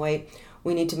lose some weight.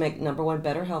 We need to make, number one,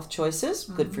 better health choices,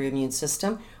 good for your immune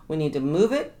system. We need to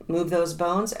move those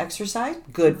bones, exercise,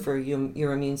 good for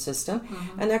your immune system.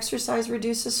 And exercise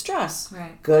reduces stress,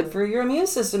 good for your immune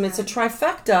system. It's a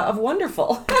trifecta of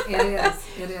wonderful. It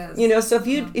is. So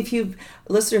if you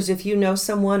listeners, if you know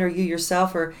someone or you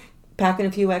yourself are packing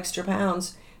a few extra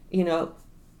pounds,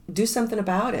 do something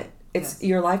about it.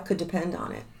 Your life could depend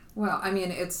on it. Well, I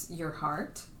mean, it's your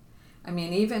heart. I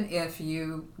mean, even if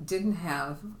you didn't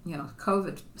have,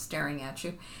 COVID staring at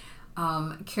you,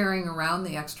 carrying around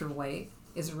the extra weight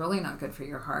is really not good for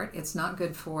your heart. It's not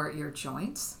good for your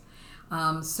joints.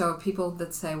 So people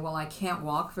that say, well, I can't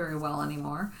walk very well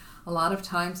anymore, a lot of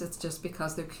times it's just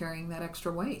because they're carrying that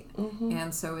extra weight.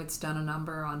 And so it's done a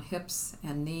number on hips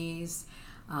and knees,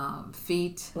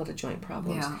 feet. A lot of joint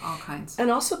problems. Yeah, all kinds.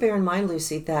 And also bear in mind,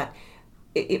 Lucy, that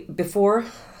before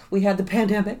we had the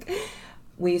pandemic,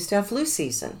 we used to have flu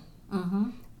season.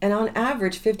 And on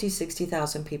average, 50,000,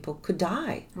 60,000 people could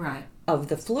die of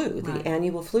the flu, the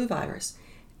annual flu virus.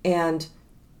 And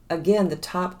again, the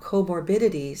top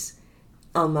comorbidities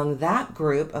among that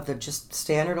group of the just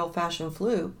standard old-fashioned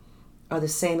flu are the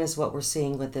same as what we're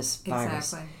seeing with this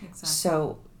virus. Exactly.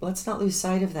 So let's not lose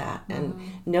sight of that and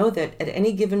know that at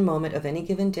any given moment of any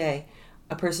given day,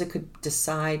 a person could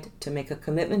decide to make a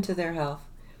commitment to their health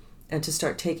and to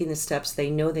start taking the steps they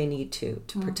know they need to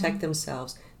protect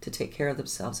themselves, to take care of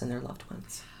themselves and their loved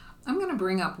ones. I'm going to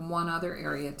bring up one other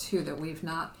area, too, that we've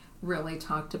not really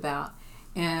talked about,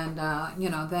 and,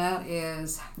 that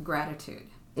is gratitude.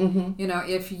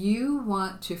 If you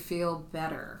want to feel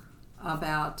better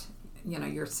about,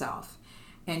 yourself,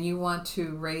 and you want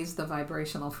to raise the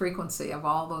vibrational frequency of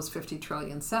all those 50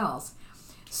 trillion cells,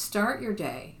 start your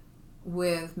day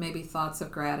with maybe thoughts of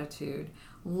gratitude.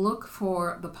 Look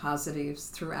for the positives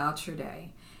throughout your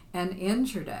day and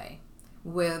end your day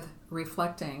with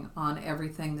reflecting on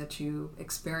everything that you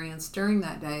experienced during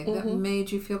that day that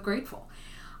made you feel grateful.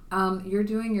 You're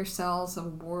doing yourselves a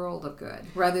world of good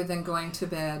rather than going to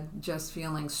bed just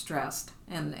feeling stressed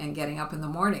and getting up in the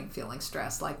morning feeling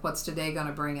stressed, like what's today going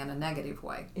to bring in a negative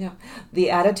way. Yeah. The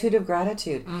attitude of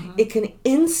gratitude. It can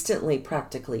instantly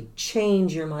practically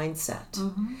change your mindset.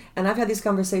 And I've had these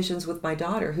conversations with my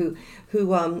daughter who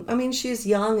she's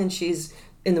young and she's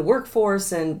in the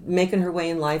workforce and making her way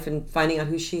in life and finding out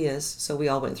who she is. So we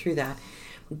all went through that.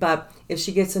 But if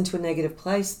she gets into a negative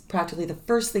place, practically the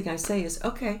first thing I say is,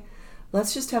 okay,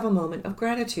 let's just have a moment of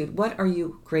gratitude. What are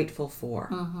you grateful for?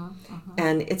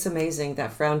 And it's amazing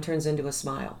that frown turns into a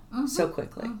smile so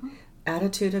quickly.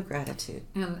 Attitude of gratitude.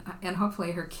 And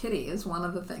hopefully her kitty is one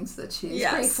of the things that she's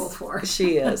grateful for.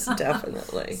 She is,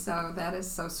 definitely. So that is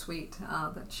so sweet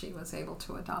that she was able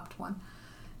to adopt one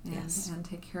and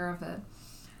take care of it.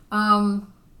 All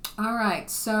right,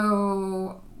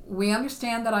 so we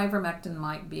understand that ivermectin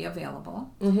might be available.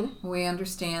 We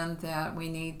understand that we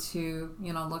need to,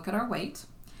 look at our weight,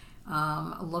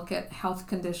 look at health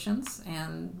conditions,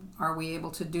 and are we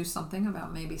able to do something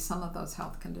about maybe some of those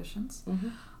health conditions.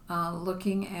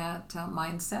 Looking at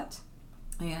mindset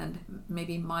and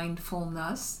maybe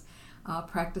mindfulness,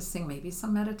 practicing maybe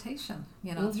some meditation,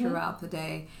 throughout the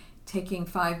day, taking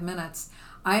 5 minutes.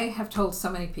 I have told so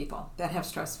many people that have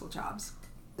stressful jobs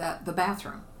that the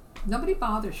bathroom, nobody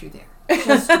bothers you there.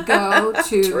 Just go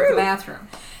to the bathroom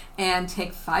and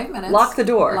take 5 minutes. Lock the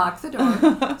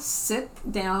door.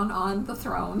 Sit down on the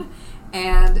throne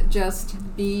and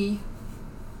just be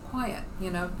quiet.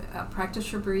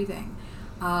 Practice your breathing.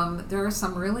 There are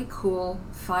some really cool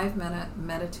 5-minute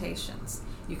meditations.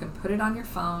 You can put it on your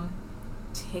phone,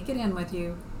 take it in with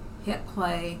you, hit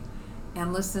play,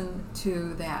 and listen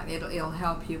to that. It'll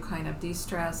help you kind of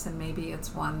de-stress, and maybe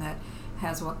it's one that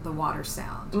has the water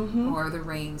sound or the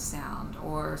rain sound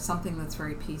or something that's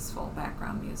very peaceful,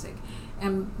 background music.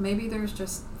 And maybe there's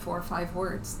just 4 or 5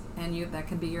 words, and that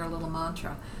can be your little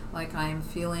mantra, like I am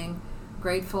feeling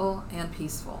grateful and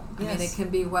peaceful. I mean, it can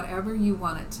be whatever you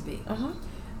want it to be.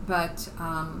 But,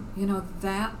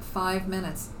 that 5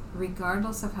 minutes,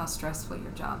 regardless of how stressful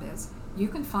your job is, you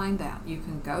can find that. You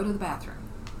can go to the bathroom.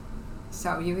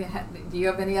 So do you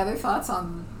have any other thoughts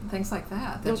on things like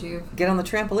that you get on the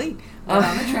trampoline? Get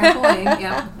on the trampoline,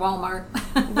 yeah, Walmart.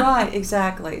 Right,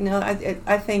 exactly. No,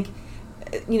 I think,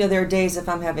 there are days if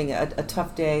I'm having a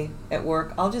tough day at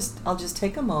work, I'll just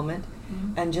take a moment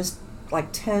and just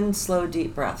like 10 slow,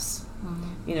 deep breaths.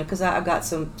 Because I've got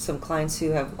some clients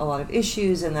who have a lot of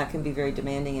issues, and that can be very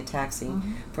demanding and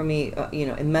taxing for me,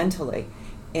 and mentally.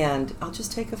 And I'll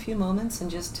just take a few moments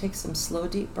and just take some slow,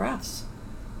 deep breaths.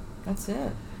 That's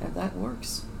it. That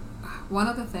works. one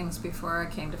of the things before I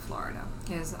came to Florida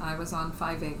is I was on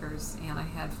 5 acres and I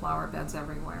had flower beds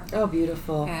everywhere. Oh,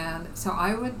 beautiful. And so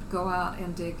I would go out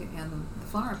and dig in the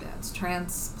flower beds,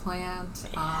 transplant,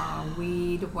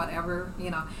 weed, whatever,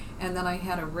 And then I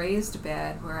had a raised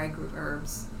bed where I grew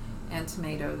herbs and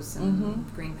tomatoes and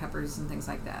green peppers and things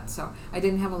like that. So I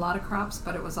didn't have a lot of crops,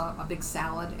 but it was a big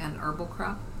salad and herbal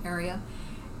crop area.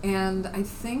 And I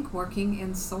think working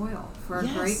in soil for a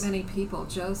great many people,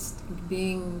 just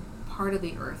being part of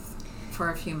the earth for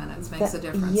a few minutes makes a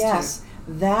difference too.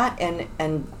 That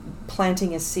and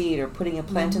planting a seed or putting a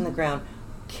plant in the ground,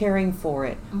 caring for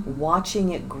it,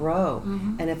 watching it grow,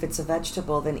 and if it's a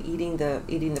vegetable, then eating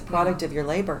the product of your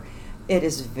labor. It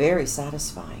is very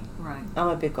satisfying. Right. I'm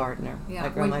a big gardener. Yeah. I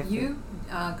grow my food. You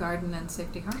garden in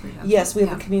Safety Harbor. Yes, we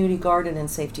have a community garden in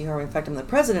Safety Harbor. In fact, I'm the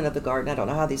president of the garden. I don't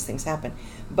know how these things happen,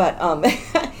 but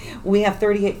we have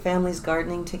 38 families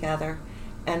gardening together,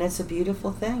 and it's a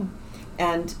beautiful thing.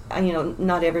 And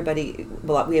not everybody.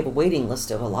 Well, we have a waiting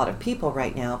list of a lot of people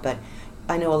right now, but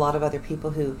I know a lot of other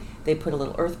people who they put a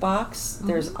little earth box.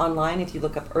 There's online, if you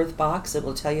look up earth box, it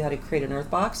will tell you how to create an earth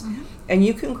box, and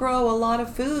you can grow a lot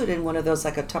of food in one of those,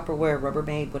 like a Tupperware,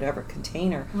 Rubbermaid, whatever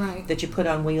container that you put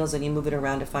on wheels and you move it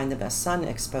around to find the best sun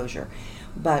exposure.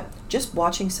 But just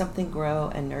watching something grow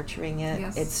and nurturing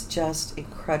it, it's just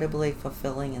incredibly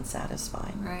fulfilling and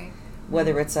satisfying. Right.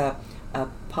 Whether it's a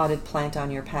potted plant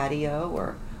on your patio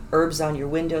or herbs on your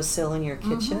windowsill in your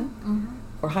kitchen.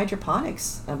 Or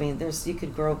hydroponics. I mean, you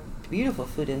could grow beautiful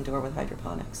food indoor with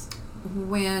hydroponics.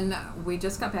 When we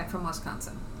just got back from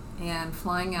Wisconsin and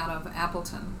flying out of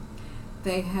Appleton,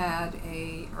 they had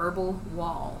a herbal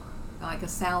wall, like a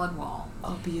salad wall.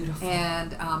 Oh, beautiful.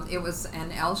 And it was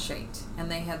an L-shaped, and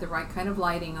they had the right kind of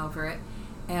lighting over it.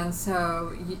 And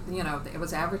so, it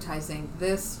was advertising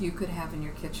this you could have in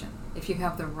your kitchen. If you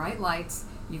have the right lights,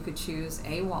 you could choose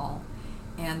a wall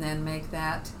and then make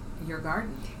that your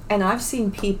garden. And I've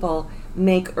seen people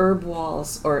make herb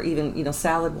walls or even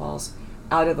salad walls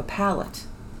out of a pallet,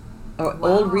 or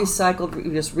old recycled.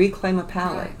 You just reclaim a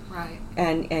pallet, right,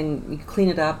 and you clean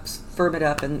it up, firm it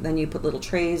up, and then you put little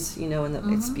trays,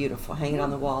 and it's beautiful. Hang it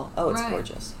on the wall. Oh, it's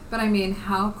gorgeous. But I mean,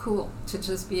 how cool to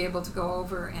just be able to go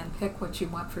over and pick what you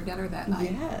want for dinner that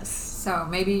night. Yes. So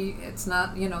maybe it's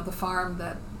not the farm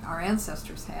that our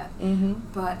ancestors had,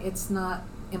 but it's not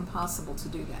impossible to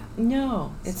do that.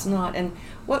 No, it's not. And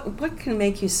what can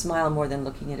make you smile more than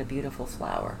looking at a beautiful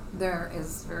flower? There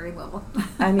is very little.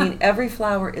 I mean, every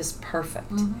flower is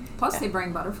perfect. Plus they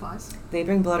bring butterflies. They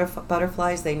bring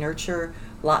butterflies. They nurture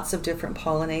lots of different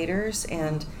pollinators,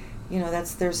 and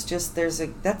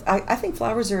I think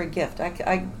flowers are a gift.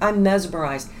 I'm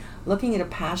mesmerized looking at a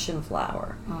passion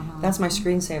flower. That's my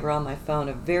screensaver on my phone,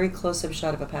 a very close-up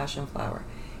shot of a passion flower.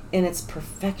 In its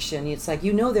perfection, it's like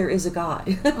there is a God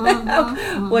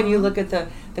when you look at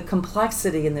the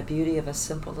complexity and the beauty of a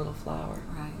simple little flower.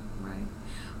 Right.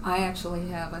 I actually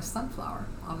have a sunflower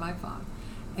on my phone,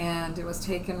 and it was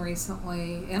taken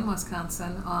recently in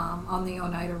Wisconsin on the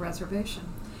Oneida Reservation,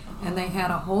 and they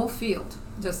had a whole field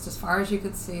just as far as you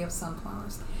could see of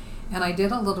sunflowers. And I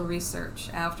did a little research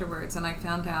afterwards, and I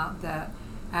found out that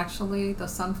actually the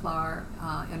sunflower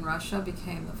in Russia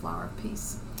became the flower of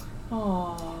peace.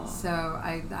 Aww. So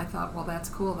I thought, well, that's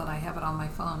cool that I have it on my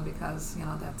phone, because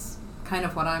that's kind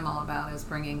of what I'm all about, is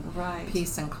bringing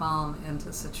peace and calm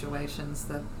into situations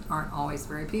that aren't always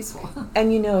very peaceful.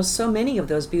 And so many of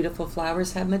those beautiful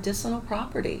flowers have medicinal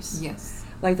properties. Yes.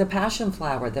 Like the passion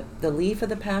flower, the leaf of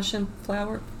the passion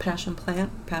flower, passion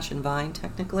plant, passion vine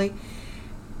technically,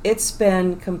 it's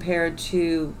been compared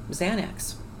to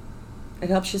Xanax. It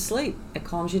helps you sleep. It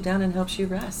calms you down and helps you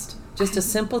rest. Just a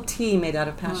simple tea made out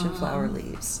of passion flower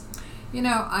leaves.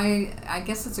 I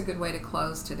guess it's a good way to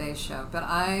close today's show, but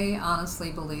I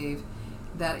honestly believe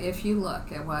that if you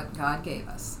look at what God gave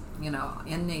us,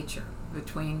 in nature,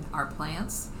 between our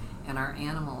plants and our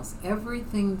animals,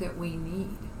 everything that we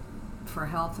need for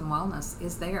health and wellness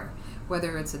is there.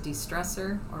 Whether it's a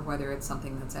de-stressor, or whether it's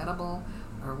something that's edible,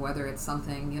 or whether it's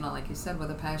something, like you said,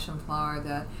 with a passion flower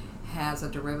that has a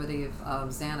derivative of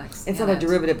Xanax. It's not a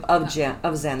derivative of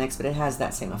Xanax, but it has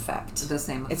that same effect. The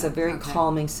same effect. It's a very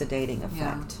calming, sedating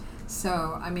effect. Yeah.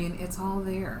 So, I mean, it's all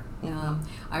there.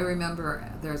 I remember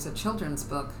there's a children's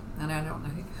book, and I don't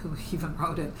know who even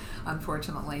wrote it,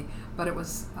 unfortunately, but it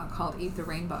was called Eat the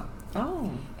Rainbow.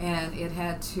 Oh. And it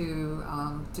had to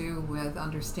do with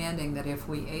understanding that if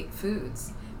we ate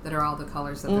foods that are all the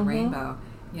colors of the rainbow,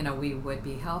 we would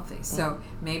be healthy. So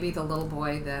maybe the little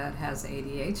boy that has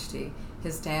ADHD,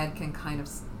 his dad can kind of,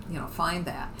 find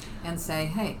that and say,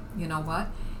 hey, you know what?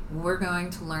 We're going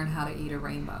to learn how to eat a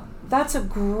rainbow. That's a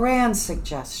grand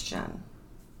suggestion.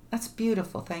 That's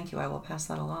beautiful. Thank you. I will pass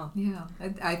that along. Yeah,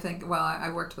 I think, well,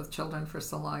 I worked with children for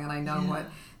so long, and I know what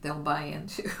they'll buy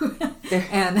into.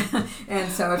 and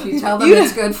so if you tell them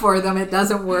it's good for them, it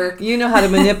doesn't work. You know how to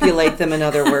manipulate them, in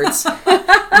other words.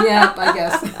 Yep, I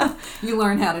guess. You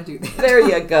learn how to do that. There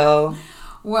you go.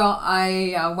 Well,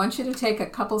 I want you to take a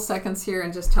couple seconds here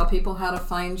and just tell people how to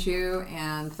find you,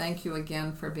 and thank you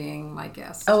again for being my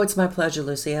guest. Oh, it's my pleasure,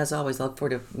 Lucy. As always, I look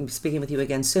forward to speaking with you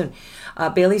again soon.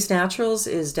 Bailey's Naturals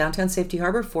is downtown Safety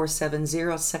Harbor, 470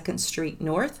 2nd Street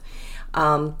North,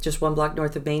 just 1 block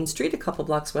north of Main Street, a couple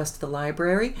blocks west of the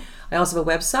library. I also have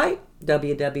a website,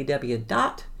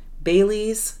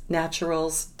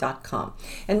 www.baileysnaturals.com.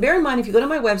 And bear in mind, if you go to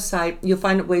my website, you'll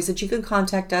find ways that you can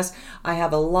contact us. I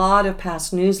have a lot of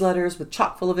past newsletters with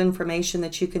chock full of information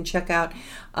that you can check out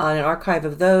on an archive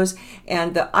of those.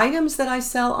 And the items that I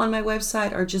sell on my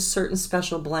website are just certain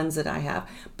special blends that I have.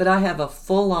 But I have a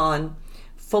full-on,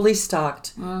 fully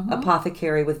stocked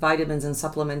apothecary with vitamins and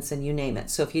supplements and you name it.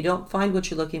 So if you don't find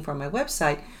what you're looking for on my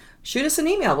website, shoot us an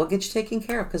email. We'll get you taken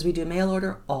care of because we do mail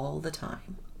order all the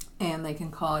time. And they can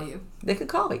call you. They can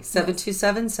call me,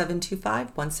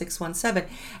 727-725-1617.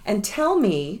 And tell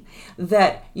me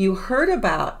that you heard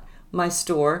about my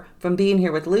store from being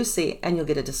here with Lucy, and you'll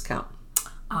get a discount.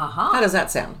 How does that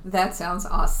sound? That sounds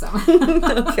awesome.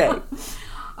 Okay.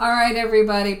 All right,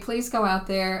 everybody, please go out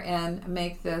there and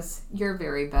make this your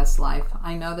very best life.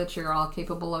 I know that you're all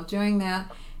capable of doing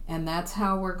that, and that's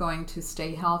how we're going to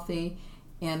stay healthy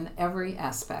in every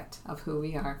aspect of who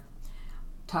we are.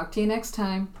 Talk to you next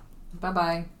time.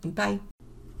 Bye-bye. Bye.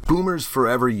 Boomers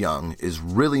Forever Young is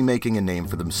really making a name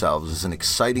for themselves as an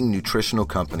exciting nutritional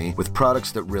company with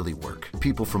products that really work.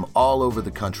 People from all over the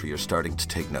country are starting to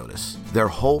take notice. Their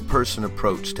whole person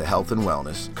approach to health and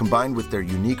wellness, combined with their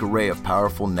unique array of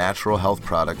powerful natural health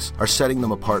products, are setting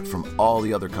them apart from all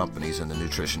the other companies in the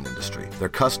nutrition industry. Their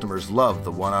customers love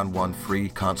the one-on-one free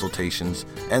consultations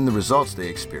and the results they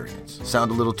experience. Sound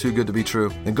a little too good to be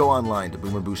true? Then go online to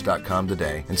boomerboost.com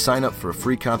today and sign up for a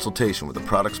free consultation with a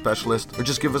product specialist, or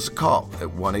just give us a call at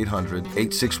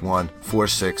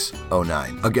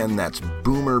 1-800-861-4609. Again, that's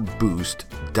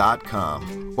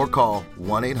boomerboost.com, or call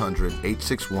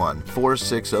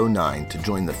 1-800-861-4609 to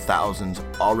join the thousands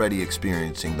already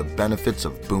experiencing the benefits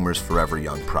of Boomers Forever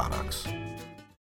Young products.